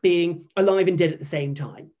cat being alive and dead at the same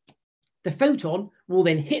time. The photon will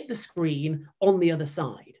then hit the screen on the other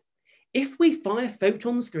side. If we fire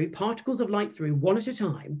photons through, particles of light through one at a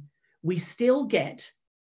time, we still get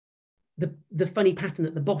the funny pattern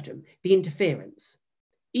at the bottom, the interference,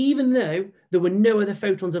 even though there were no other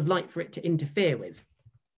photons of light for it to interfere with.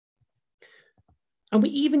 And we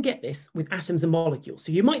even get this with atoms and molecules.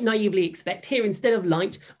 So you might naively expect here, instead of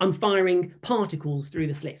light, I'm firing particles through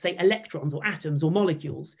the slit, say electrons or atoms or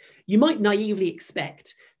molecules. You might naively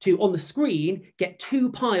expect to, on the screen, get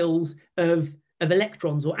two piles of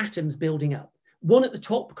electrons or atoms building up. One at the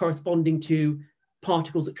top corresponding to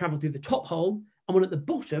particles that travel through the top hole, and one at the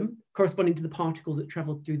bottom corresponding to the particles that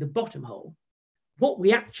travel through the bottom hole. What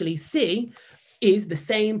we actually see is the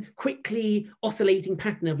same quickly oscillating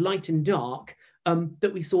pattern of light and dark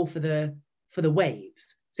that we saw for the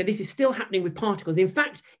waves. So this is still happening with particles. In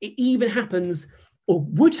fact, it even happens, or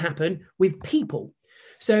would happen, with people.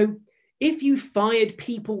 So if you fired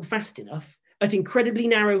people fast enough at incredibly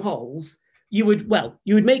narrow holes, you would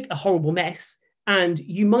make a horrible mess, and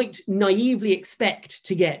you might naively expect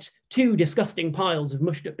to get two disgusting piles of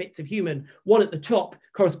mushed up bits of human, one at the top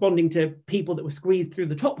corresponding to people that were squeezed through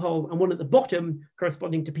the top hole, and one at the bottom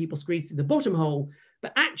corresponding to people squeezed through the bottom hole.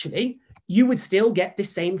 But actually, you would still get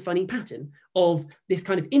this same funny pattern of this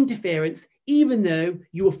kind of interference, even though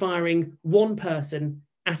you were firing one person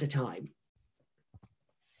at a time.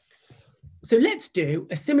 So let's do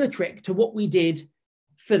a similar trick to what we did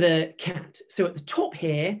for the cat. So at the top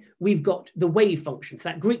here, we've got the wave function. So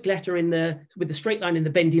that Greek letter with the straight line and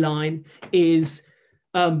the bendy line is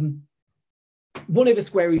 1 over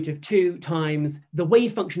square root of 2 times the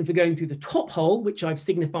wave function for going through the top hole, which I've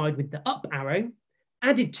signified with the up arrow,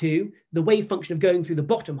 added to the wave function of going through the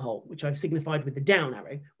bottom hole, which I've signified with the down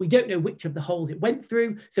arrow. We don't know which of the holes it went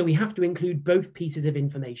through, so we have to include both pieces of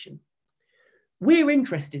information. We're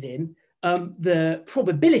interested in the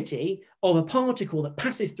probability of a particle that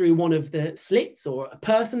passes through one of the slits, or a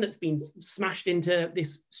person that's been smashed into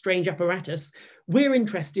this strange apparatus. We're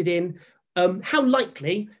interested in how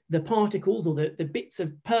likely the particles or the bits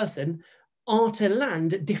of person are to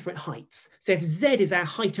land at different heights. So if Z is our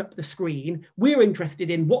height up the screen, we're interested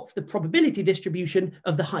in what's the probability distribution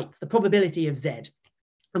of the heights, the probability of Z.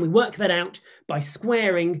 And we work that out by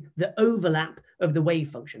squaring the overlap of the wave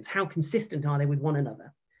functions. How consistent are they with one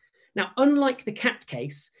another? Now, unlike the cat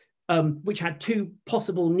case, which had two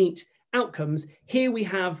possible neat outcomes, here we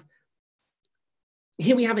have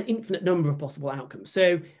an infinite number of possible outcomes.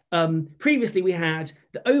 So previously we had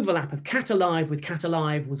the overlap of cat alive with cat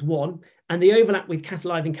alive was 1, and the overlap with cat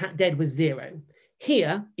alive and cat dead was 0.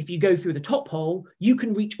 Here, if you go through the top hole, you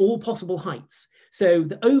can reach all possible heights. So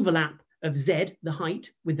the overlap of Z, the height,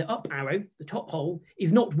 with the up arrow, the top hole,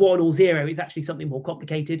 is not 1 or 0, it's actually something more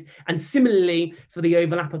complicated. And similarly for the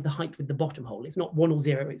overlap of the height with the bottom hole, it's not 1 or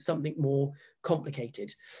 0, it's something more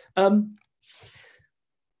complicated.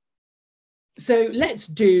 So let's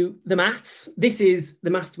do the maths. This is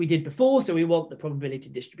the maths we did before. So we want the probability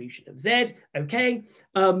distribution of Z, okay.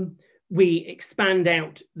 We expand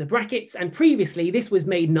out the brackets, and previously this was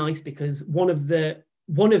made nice because one of the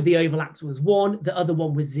overlaps was 1, the other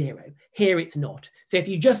one was 0. Here it's not. So if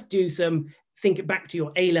you just do think back to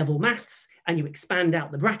your A-level maths and you expand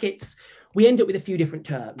out the brackets, we end up with a few different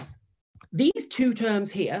terms. These two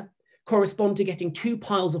terms here correspond to getting 2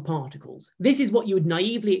 piles of particles. This is what you would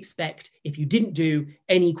naively expect if you didn't do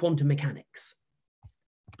any quantum mechanics.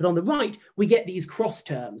 But on the right, we get these cross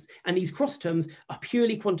terms, and these cross terms are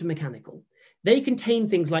purely quantum mechanical. They contain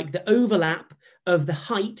things like the overlap of the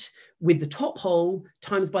height with the top hole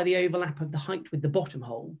times by the overlap of the height with the bottom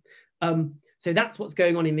hole. So that's what's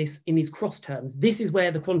going on in these cross terms. This is where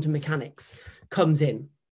the quantum mechanics comes in.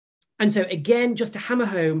 And so again, just to hammer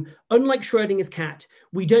home, unlike Schrödinger's cat,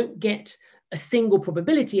 we don't get a single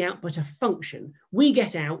probability out, but a function. We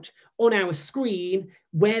get out on our screen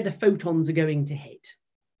where the photons are going to hit.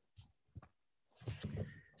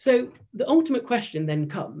 So the ultimate question then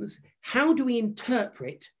comes, how do we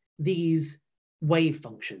interpret these wave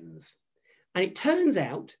functions? And it turns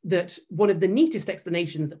out that one of the neatest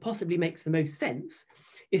explanations that possibly makes the most sense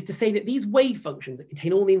is to say that these wave functions that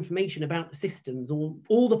contain all the information about the systems, or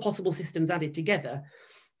all the possible systems added together,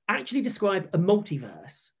 actually describe a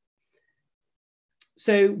multiverse.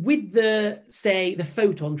 So with say, the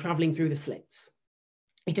photon traveling through the slits,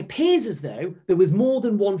 it appears as though there was more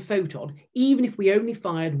than one photon, even if we only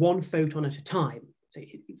fired one photon at a time. So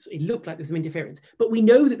it looked like there was some interference, but we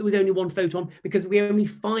know that there was only one photon because we only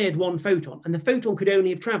fired one photon, and the photon could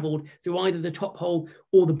only have traveled through either the top hole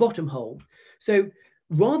or the bottom hole. So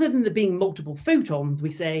rather than there being multiple photons, we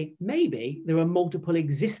say maybe there are multiple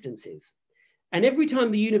existences. And every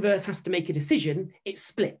time the universe has to make a decision, it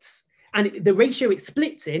splits. And the ratio it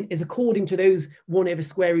splits in is according to those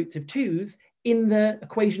 1/√2s in the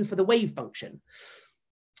equation for the wave function.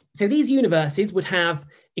 So these universes would have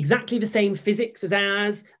exactly the same physics as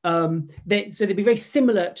ours. So they'd be very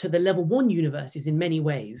similar to the level 1 universes in many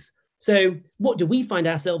ways. So what do we find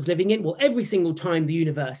ourselves living in? Well, every single time the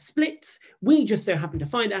universe splits, we just so happen to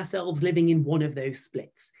find ourselves living in one of those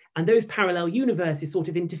splits. And those parallel universes sort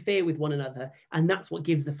of interfere with one another. And that's what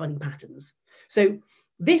gives the funny patterns. So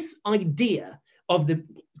this idea of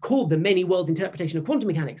called the many worlds interpretation of quantum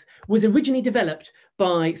mechanics was originally developed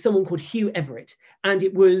by someone called Hugh Everett. And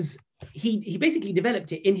it was, he basically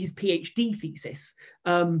developed it in his PhD thesis.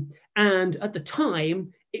 And at the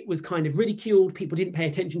time, it was kind of ridiculed. People didn't pay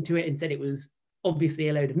attention to it and said it was obviously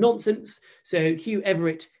a load of nonsense. So Hugh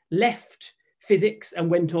Everett left physics and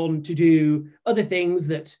went on to do other things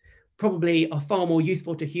that probably are far more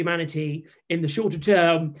useful to humanity in the shorter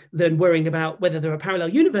term than worrying about whether there are parallel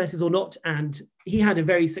universes or not. And he had a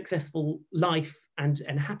very successful life and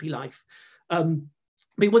a happy life.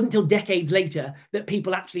 But it wasn't until decades later that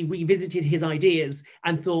people actually revisited his ideas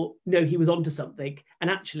and thought, no, he was onto something. And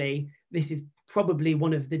actually, this is probably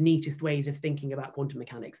one of the neatest ways of thinking about quantum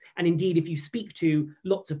mechanics. And indeed, if you speak to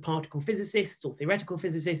lots of particle physicists or theoretical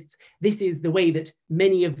physicists, this is the way that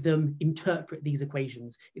many of them interpret these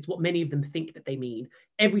equations. It's what many of them think that they mean.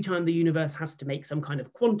 Every time the universe has to make some kind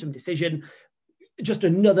of quantum decision, just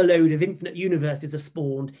another load of infinite universes are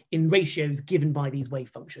spawned in ratios given by these wave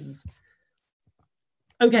functions.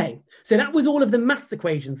 Okay, so that was all of the maths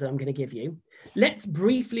equations that I'm going to give you. Let's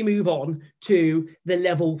briefly move on to the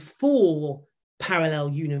level 4 parallel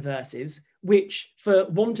universes, which, for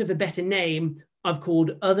want of a better name, I've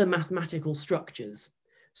called other mathematical structures.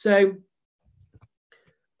 So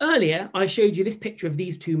earlier, I showed you this picture of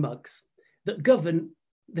these two mugs that govern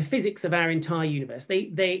the physics of our entire universe.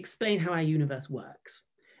 They explain how our universe works.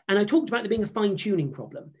 And I talked about there being a fine-tuning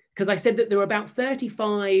problem, because I said that there are about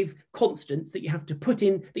 35 constants that you have to put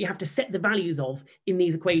in, that you have to set the values of in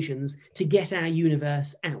these equations to get our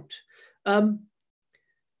universe out.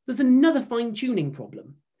 There's another fine-tuning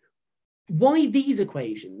problem. Why these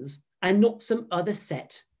equations and not some other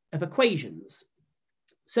set of equations?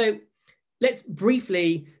 So let's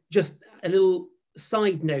briefly, just a little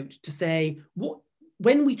side note to say,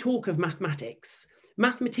 when we talk of mathematics,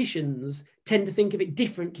 mathematicians tend to think of it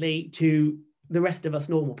differently to the rest of us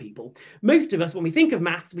normal people. Most of us, when we think of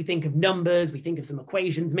maths, we think of numbers, we think of some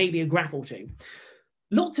equations, maybe a graph or two.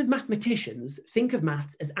 Lots of mathematicians think of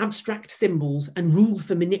maths as abstract symbols and rules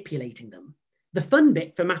for manipulating them. The fun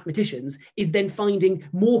bit for mathematicians is then finding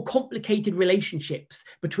more complicated relationships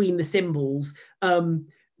between the symbols from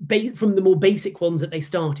the more basic ones that they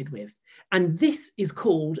started with. And this is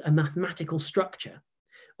called a mathematical structure.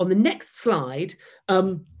 On the next slide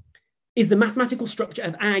is the mathematical structure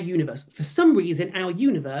of our universe. For some reason, our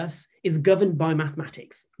universe is governed by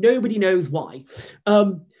mathematics. Nobody knows why.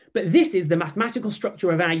 But this is the mathematical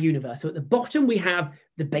structure of our universe. So at the bottom, we have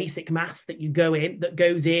the basic maths that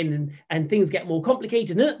goes in and things get more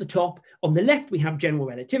complicated. And at the top, on the left, we have general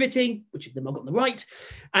relativity, which is the mug on the right.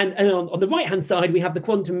 And on the right-hand side, we have the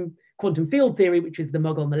quantum field theory, which is the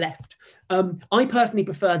mug on the left. I personally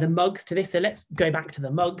prefer the mugs to this. So let's go back to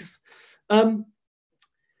the mugs.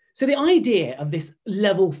 So the idea of this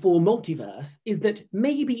level 4 multiverse is that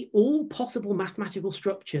maybe all possible mathematical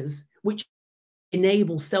structures which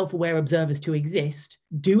enable self-aware observers to exist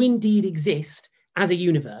do indeed exist as a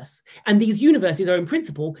universe. And these universes are in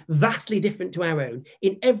principle vastly different to our own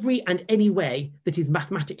in every and any way that is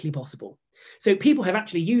mathematically possible. So people have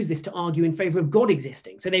actually used this to argue in favor of God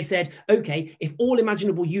existing. So they've said, okay, if all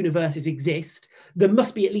imaginable universes exist, there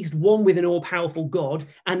must be at least one with an all-powerful God,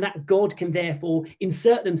 and that God can therefore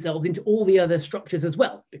insert themselves into all the other structures as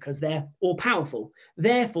well, because they're all-powerful.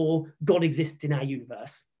 Therefore, God exists in our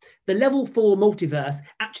universe. The level 4 multiverse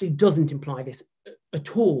actually doesn't imply this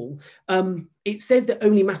at all. It says that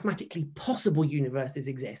only mathematically possible universes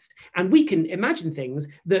exist, and we can imagine things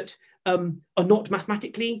that are not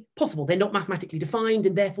mathematically possible. They're not mathematically defined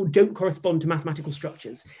and therefore don't correspond to mathematical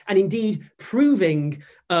structures. And indeed, proving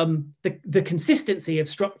the consistency of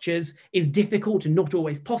structures is difficult and not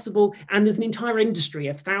always possible. And there's an entire industry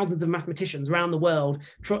of thousands of mathematicians around the world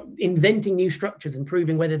inventing new structures and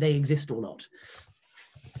proving whether they exist or not.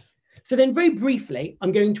 So then very briefly,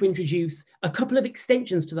 I'm going to introduce a couple of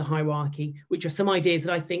extensions to the hierarchy, which are some ideas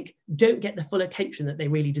that I think don't get the full attention that they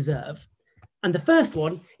really deserve. And the first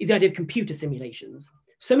one is the idea of computer simulations.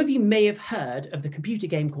 Some of you may have heard of the computer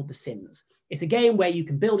game called The Sims. It's a game where you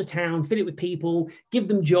can build a town, fill it with people, give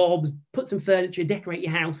them jobs, put some furniture, decorate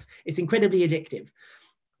your house. It's incredibly addictive.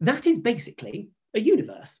 That is basically a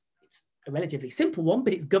universe. It's a relatively simple one,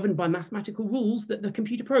 but it's governed by mathematical rules that the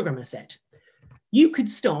computer programmer set. You could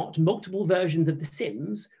start multiple versions of The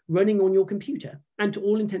Sims running on your computer. And to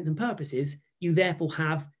all intents and purposes, you therefore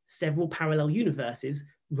have several parallel universes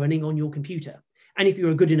running on your computer. And if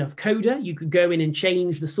you're a good enough coder, you could go in and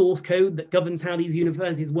change the source code that governs how these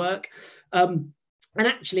universes work. And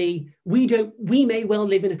actually, we may well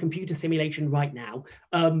live in a computer simulation right now,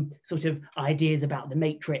 sort of ideas about the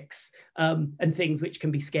Matrix and things which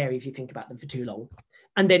can be scary if you think about them for too long.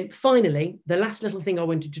 And then finally, the last little thing I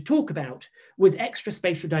wanted to talk about was extra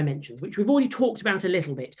spatial dimensions, which we've already talked about a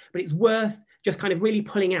little bit, but it's worth just kind of really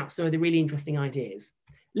pulling out some of the really interesting ideas.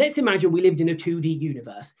 Let's imagine we lived in a 2D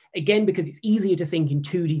universe, again, because it's easier to think in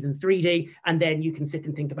 2D than 3D, and then you can sit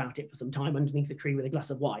and think about it for some time underneath a tree with a glass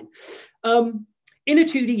of wine. In a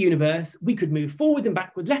 2D universe, we could move forwards and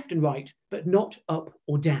backwards, left and right, but not up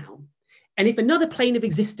or down. And if another plane of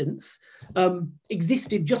existence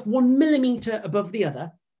existed just 1 millimeter above the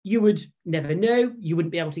other, you would never know, you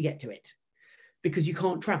wouldn't be able to get to it, because you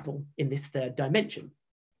can't travel in this third dimension,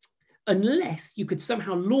 unless you could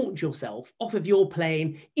somehow launch yourself off of your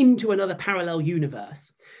plane into another parallel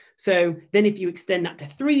universe. So then if you extend that to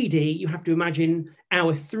 3D, you have to imagine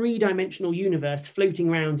our 3-dimensional universe floating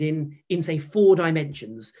around in say 4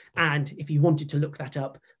 dimensions. And if you wanted to look that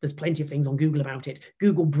up, there's plenty of things on Google about it.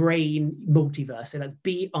 Google brain multiverse. So that's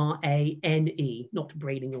B-R-A-N-E, not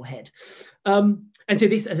brain in your head. And so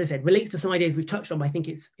this, as I said, relates to some ideas we've touched on, but I think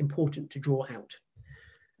it's important to draw out.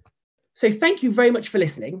 So thank you very much for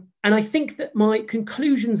listening. And I think that my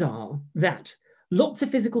conclusions are that lots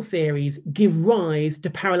of physical theories give rise to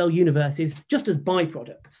parallel universes just as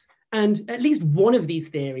byproducts. And at least one of these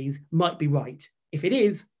theories might be right. If it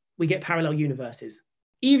is, we get parallel universes.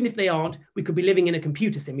 Even if they aren't, we could be living in a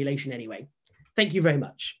computer simulation anyway. Thank you very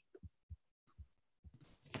much.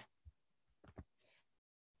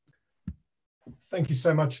 Thank you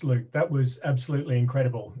so much, Luke. That was absolutely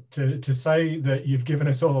incredible. To say that you've given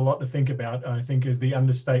us all a lot to think about, I think, is the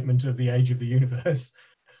understatement of the age of the universe.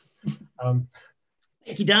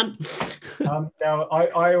 Thank you, Dan. Now,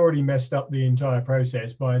 I already messed up the entire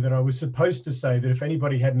process by that I was supposed to say that if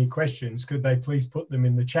anybody had any questions, could they please put them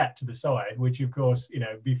in the chat to the side, which of course, you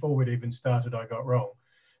know, before we'd even started, I got wrong.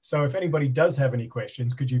 So if anybody does have any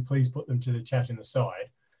questions, could you please put them to the chat in the side?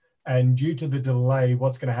 And due to the delay,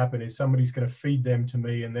 what's going to happen is somebody's going to feed them to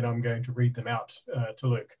me and then I'm going to read them out to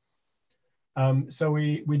Luke. So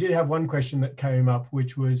we did have one question that came up,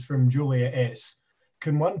 which was from Julia S.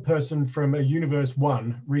 Can one person from a universe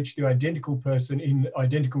 1 reach the identical person in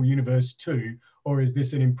identical universe 2, or is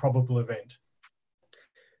this an improbable event?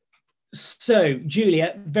 So,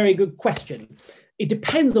 Julia, very good question. It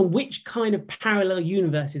depends on which kind of parallel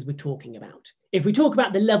universes we're talking about. If we talk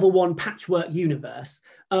about the level 1 patchwork universe,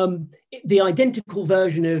 the identical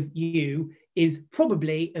version of you is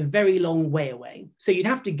probably a very long way away. So you'd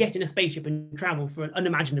have to get in a spaceship and travel for an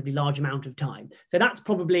unimaginably large amount of time. So that's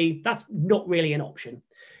not really an option.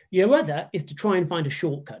 Your other is to try and find a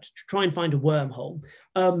shortcut, to try and find a wormhole.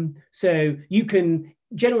 So you can,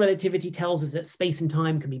 general relativity tells us that space and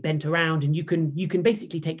time can be bent around, and you can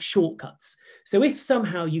basically take shortcuts. So if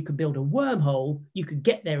somehow you could build a wormhole, you could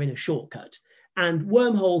get there in a shortcut. And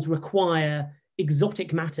wormholes require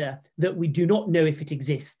exotic matter that we do not know if it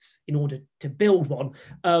exists in order to build one.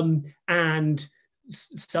 And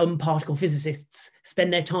some particle physicists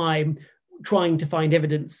spend their time trying to find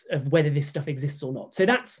evidence of whether this stuff exists or not. So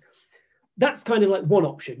that's that's kind of like one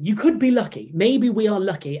option. You could be lucky. Maybe we are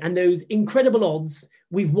lucky, and those incredible odds,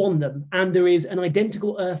 we've won them, and there is an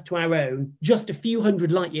identical Earth to our own just a few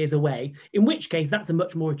hundred light years away, in which case that's a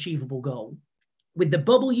much more achievable goal. With the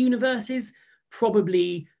bubble universes,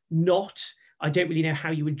 probably not. I don't really know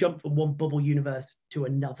how you would jump from one bubble universe to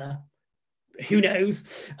another. Who knows?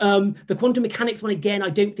 The quantum mechanics one, again, I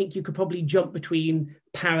don't think you could probably jump between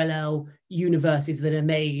parallel universes that are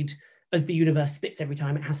made as the universe splits every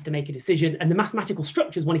time it has to make a decision. And the mathematical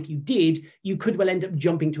structures one, if you did, you could well end up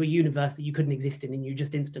jumping to a universe that you couldn't exist in and you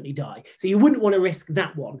just instantly die. So you wouldn't want to risk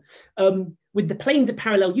that one. With the planes of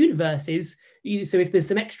parallel universes, so if there's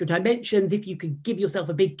some extra dimensions, if you could give yourself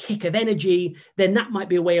a big kick of energy, then that might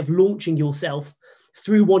be a way of launching yourself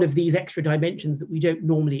through one of these extra dimensions that we don't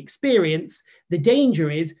normally experience. The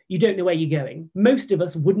danger is you don't know where you're going. Most of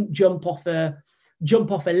us wouldn't jump off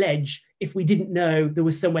a ledge if we didn't know there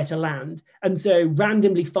was somewhere to land. And so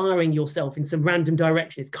randomly firing yourself in some random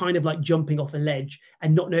direction is kind of like jumping off a ledge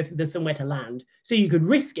and not know if there's somewhere to land. So you could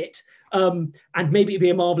risk it, and maybe it'd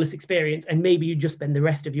be a marvelous experience, and maybe you just spend the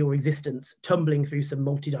rest of your existence tumbling through some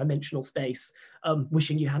multi-dimensional space,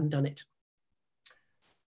 wishing you hadn't done it.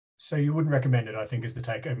 So you wouldn't recommend it, I think, is the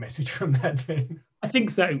take-home message from that thing. I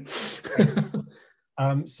think so.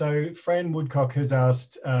 So Fran Woodcock has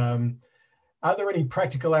asked, are there any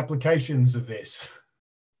practical applications of this?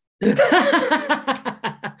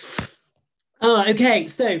 Okay,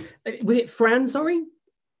 so was it Fran, sorry?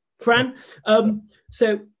 Fran?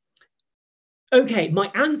 Okay,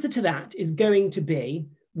 my answer to that is going to be,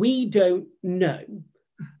 we don't know,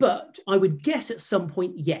 but I would guess at some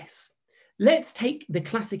point, yes. Let's take the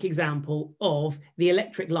classic example of the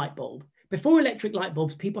electric light bulb. Before electric light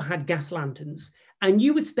bulbs, people had gas lanterns, and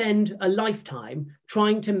you would spend a lifetime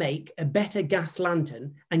trying to make a better gas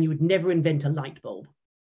lantern, and you would never invent a light bulb.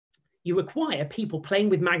 You require people playing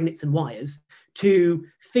with magnets and wires to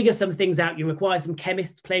figure some things out. You require some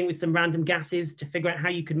chemists playing with some random gases to figure out how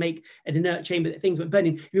you could make an inert chamber that things weren't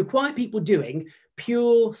burning. You require people doing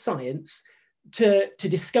pure science to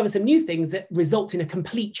discover some new things that result in a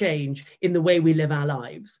complete change in the way we live our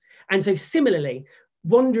lives. And so similarly,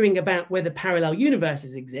 wondering about whether parallel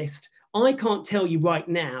universes exist, I can't tell you right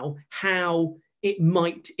now how it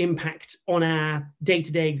might impact on our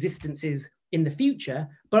day-to-day existences in the future,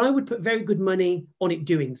 but I would put very good money on it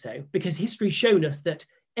doing so, because history's shown us that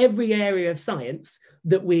every area of science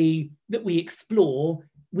that we explore,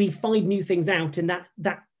 we find new things out, and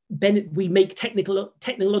that we make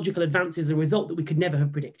technological advances as a result that we could never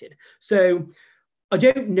have predicted. So I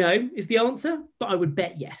don't know is the answer, but I would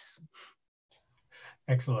bet yes.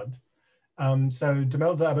 Excellent. So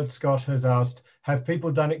Demelza Abbott-Scott has asked, have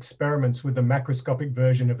people done experiments with the macroscopic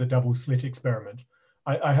version of the double slit experiment?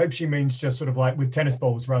 I hope she means just sort of like with tennis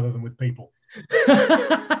balls rather than with people.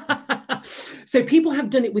 So people have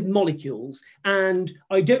done it with molecules, and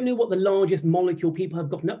I don't know what the largest molecule people have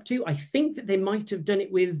gotten up to. I think that they might have done it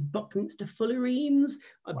with Buckminster fullerenes.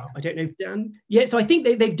 Wow. I don't know, Dan. Yeah, so I think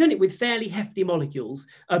they've done it with fairly hefty molecules.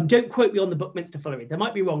 Don't quote me on the Buckminster fullerenes. I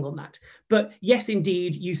might be wrong on that. But yes,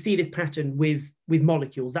 indeed, you see this pattern with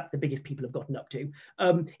molecules. That's the biggest people have gotten up to.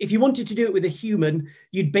 If you wanted to do it with a human,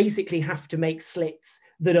 you'd basically have to make slits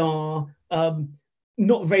that are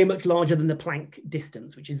not very much larger than the Planck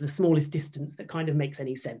distance, which is the smallest distance that kind of makes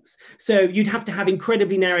any sense. So you'd have to have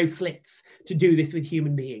incredibly narrow slits to do this with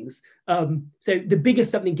human beings. So the bigger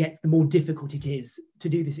something gets, the more difficult it is to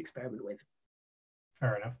do this experiment with.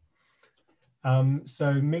 Fair enough.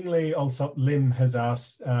 So Mingli Alsop Lim has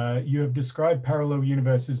asked, you have described parallel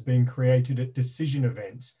universes being created at decision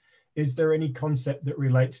events. Is there any concept that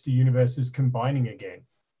relates to universes combining again?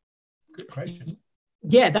 Good question.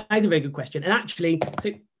 Yeah, that is a very good question. And actually, so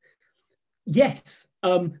yes,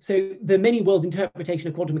 so the many worlds interpretation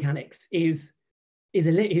of quantum mechanics is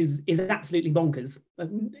absolutely bonkers.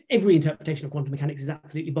 Every interpretation of quantum mechanics is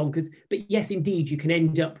absolutely bonkers. But yes, indeed, you can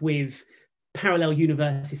end up with parallel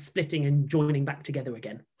universes splitting and joining back together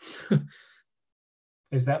again.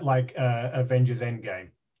 Is that like Avengers Endgame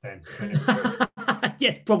then?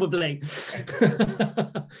 Yes, probably.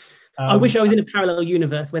 I wish I was in a parallel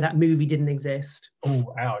universe where that movie didn't exist.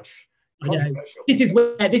 Oh, ouch. This is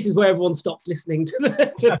where everyone stops listening to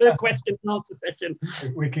the question and answer session.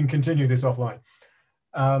 We can continue this offline.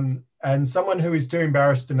 And someone who is too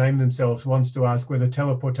embarrassed to name themselves wants to ask whether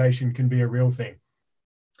teleportation can be a real thing.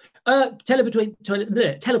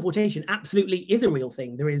 Teleportation absolutely is a real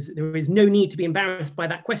thing. There is no need to be embarrassed by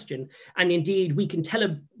that question. And indeed, we can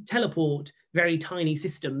teleport very tiny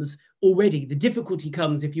systems already. The difficulty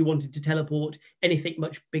comes if you wanted to teleport anything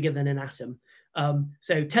much bigger than an atom.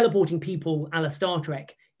 So teleporting people a la Star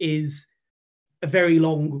Trek is a very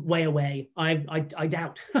long way away. I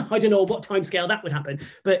doubt. I don't know what time scale that would happen,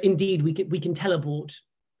 but indeed we can teleport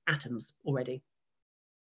atoms already.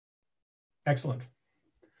 Excellent.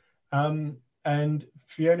 And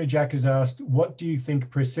Fiona Jack has asked, what do you think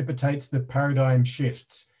precipitates the paradigm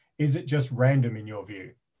shifts? Is it just random in your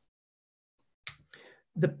view?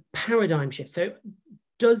 The paradigm shift. So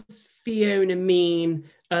does Fiona mean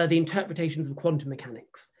the interpretations of quantum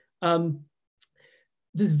mechanics?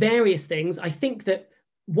 There's various things. I think that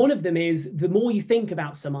one of them is the more you think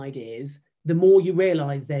about some ideas, the more you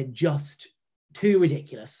realize they're just too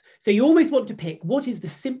ridiculous. So you almost want to pick what is the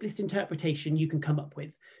simplest interpretation you can come up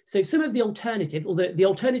with. So some of the alternative, or the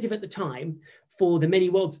alternative at the time for the many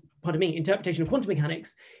worlds, interpretation of quantum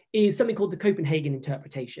mechanics is something called the Copenhagen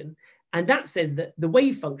interpretation. And that says that the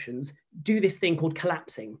wave functions do this thing called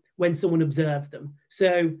collapsing when someone observes them.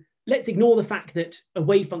 So let's ignore the fact that a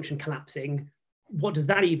wave function collapsing, what does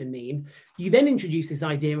that even mean? You then introduce this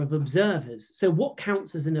idea of observers. So what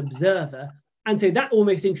counts as an observer? And so that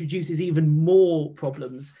almost introduces even more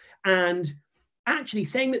problems. And actually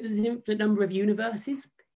saying that there's an infinite number of universes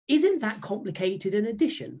isn't that complicated an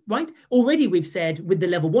addition, right? Already we've said with the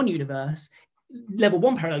level 1 universe, level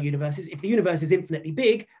 1 parallel universes, if the universe is infinitely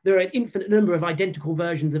big, there are an infinite number of identical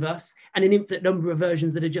versions of us and an infinite number of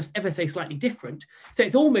versions that are just ever so slightly different. So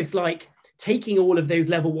it's almost like taking all of those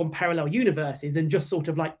level 1 parallel universes and just sort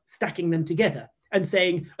of like stacking them together and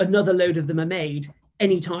saying another load of them are made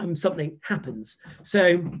anytime something happens.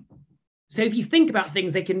 So if you think about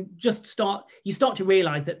things, they can just you start to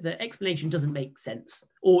realize that the explanation doesn't make sense,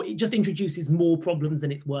 or it just introduces more problems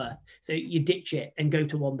than it's worth. So you ditch it and go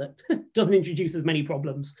to one that doesn't introduce as many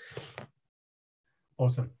problems.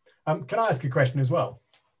 Awesome. Can I ask a question as well?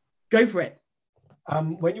 Go for it.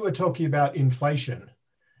 When you were talking about inflation,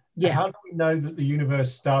 yeah. How do we know that the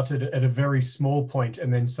universe started at a very small point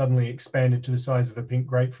and then suddenly expanded to the size of a pink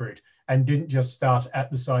grapefruit and didn't just start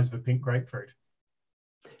at the size of a pink grapefruit?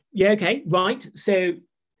 Yeah, okay, right. So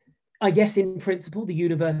I guess in principle, the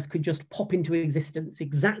universe could just pop into existence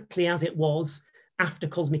exactly as it was after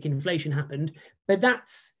cosmic inflation happened. But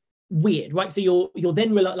that's weird, right? So you're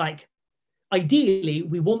then like, ideally,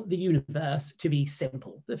 we want the universe to be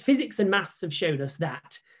simple. The physics and maths have showed us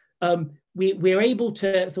that. We're able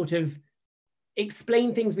to sort of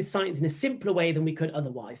explain things with science in a simpler way than we could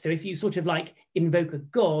otherwise. So if you sort of like invoke a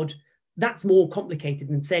god, that's more complicated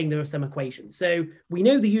than saying there are some equations. So we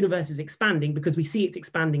know the universe is expanding because we see it's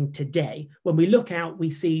expanding today. When we look out,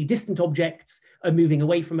 we see distant objects are moving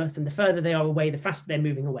away from us, and the further they are away, the faster they're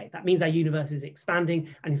moving away. That means our universe is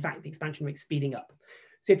expanding, and in fact, the expansion rate's speeding up.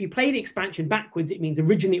 So if you play the expansion backwards, it means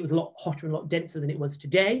originally it was a lot hotter and a lot denser than it was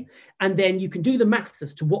today. And then you can do the maths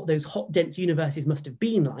as to what those hot, dense universes must have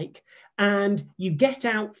been like. And you get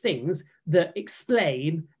out things that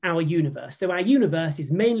explain our universe. So our universe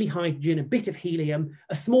is mainly hydrogen, a bit of helium,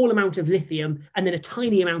 a small amount of lithium, and then a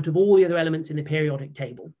tiny amount of all the other elements in the periodic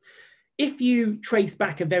table. If you trace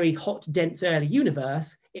back a very hot, dense early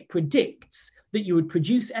universe, it predicts that you would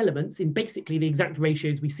produce elements in basically the exact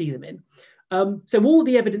ratios we see them in. So all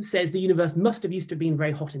the evidence says the universe must have used to have been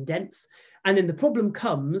very hot and dense. And then the problem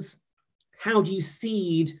comes, how do you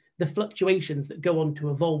seed the fluctuations that go on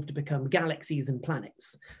to evolve to become galaxies and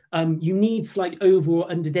planets? You need slight over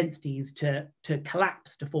or under densities to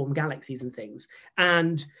collapse to form galaxies and things.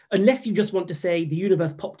 And unless you just want to say the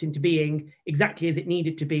universe popped into being exactly as it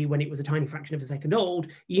needed to be when it was a tiny fraction of a second old,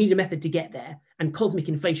 you need a method to get there. And cosmic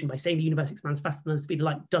inflation, by saying the universe expands faster than the speed of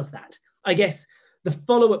light, does that. I guess the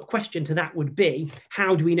follow-up question to that would be,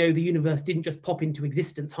 how do we know the universe didn't just pop into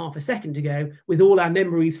existence half a second ago with all our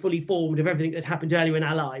memories fully formed of everything that happened earlier in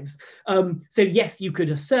our lives? So yes, you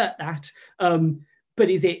could assert that,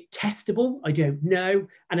 but is it testable? I don't know.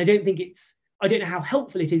 And I don't know how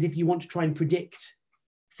helpful it is if you want to try and predict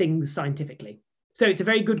things scientifically. So it's a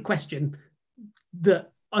very good question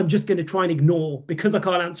that I'm just going to try and ignore because I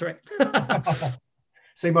can't answer it.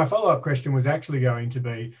 See, my follow-up question was actually going to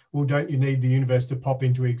be, well, don't you need the universe to pop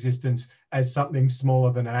into existence as something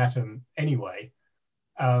smaller than an atom anyway?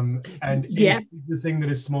 And yeah. Is the thing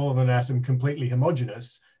that is smaller than an atom completely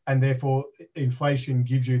homogeneous, and therefore inflation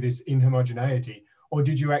gives you this inhomogeneity? Or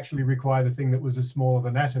did you actually require the thing that was a smaller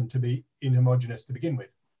than atom to be inhomogeneous to begin with?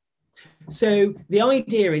 So the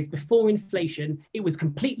idea is before inflation, it was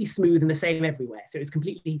completely smooth and the same everywhere. So it was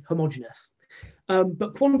completely homogeneous.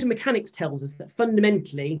 But quantum mechanics tells us that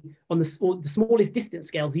fundamentally, on the smallest distance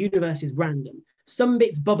scales, the universe is random. Some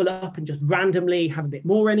bits bubble up and just randomly have a bit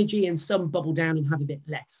more energy, and some bubble down and have a bit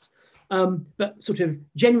less. But sort of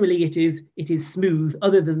generally, it is smooth,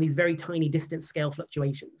 other than these very tiny distance scale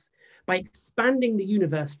fluctuations. By expanding the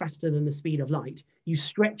universe faster than the speed of light, you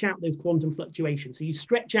stretch out those quantum fluctuations. So you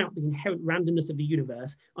stretch out the inherent randomness of the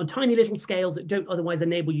universe on tiny little scales that don't otherwise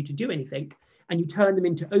enable you to do anything, and you turn them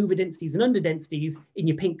into overdensities and underdensities in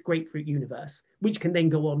your pink grapefruit universe, which can then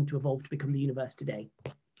go on to evolve to become the universe today.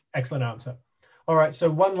 Excellent answer. All right, so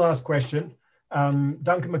one last question.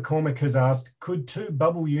 Duncan McCormick has asked, could two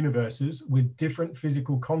bubble universes with different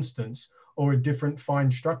physical constants or a different fine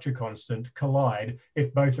structure constant collide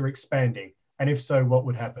if both are expanding? And if so, what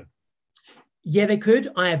would happen? Yeah, they could.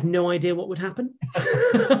 I have no idea what would happen.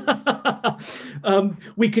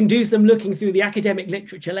 We can do some looking through the academic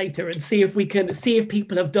literature later and see if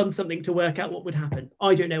people have done something to work out what would happen.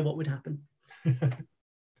 I don't know what would happen.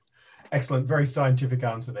 Excellent. Very scientific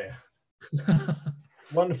answer there.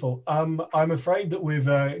 Wonderful. I'm afraid that we've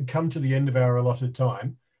come to the end of our allotted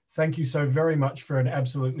time. Thank you so very much for an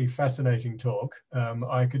absolutely fascinating talk.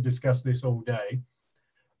 I could discuss this all day.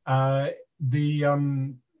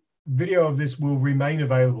 The video of this will remain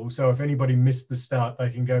available, so if anybody missed the start,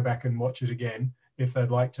 they can go back and watch it again if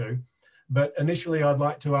they'd like to. But initially, I'd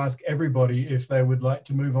like to ask everybody if they would like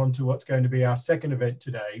to move on to what's going to be our second event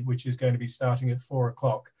today, which is going to be starting at 4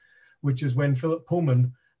 o'clock, which is when Philip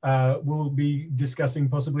Pullman will be discussing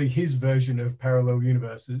possibly his version of parallel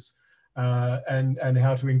universes and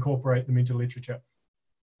how to incorporate them into literature.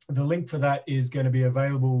 The link for that is going to be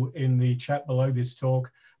available in the chat below this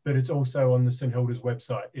talk, but it's also on the St Hilda's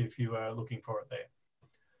website if you are looking for it there.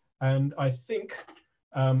 And I think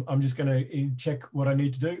I'm just going to check what I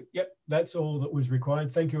need to do. Yep, that's all that was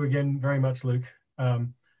required. Thank you again very much, Luke. Have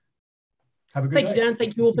a good day. Thank you, Dan.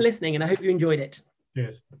 Thank you all for listening, and I hope you enjoyed it.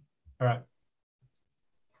 Cheers. All right.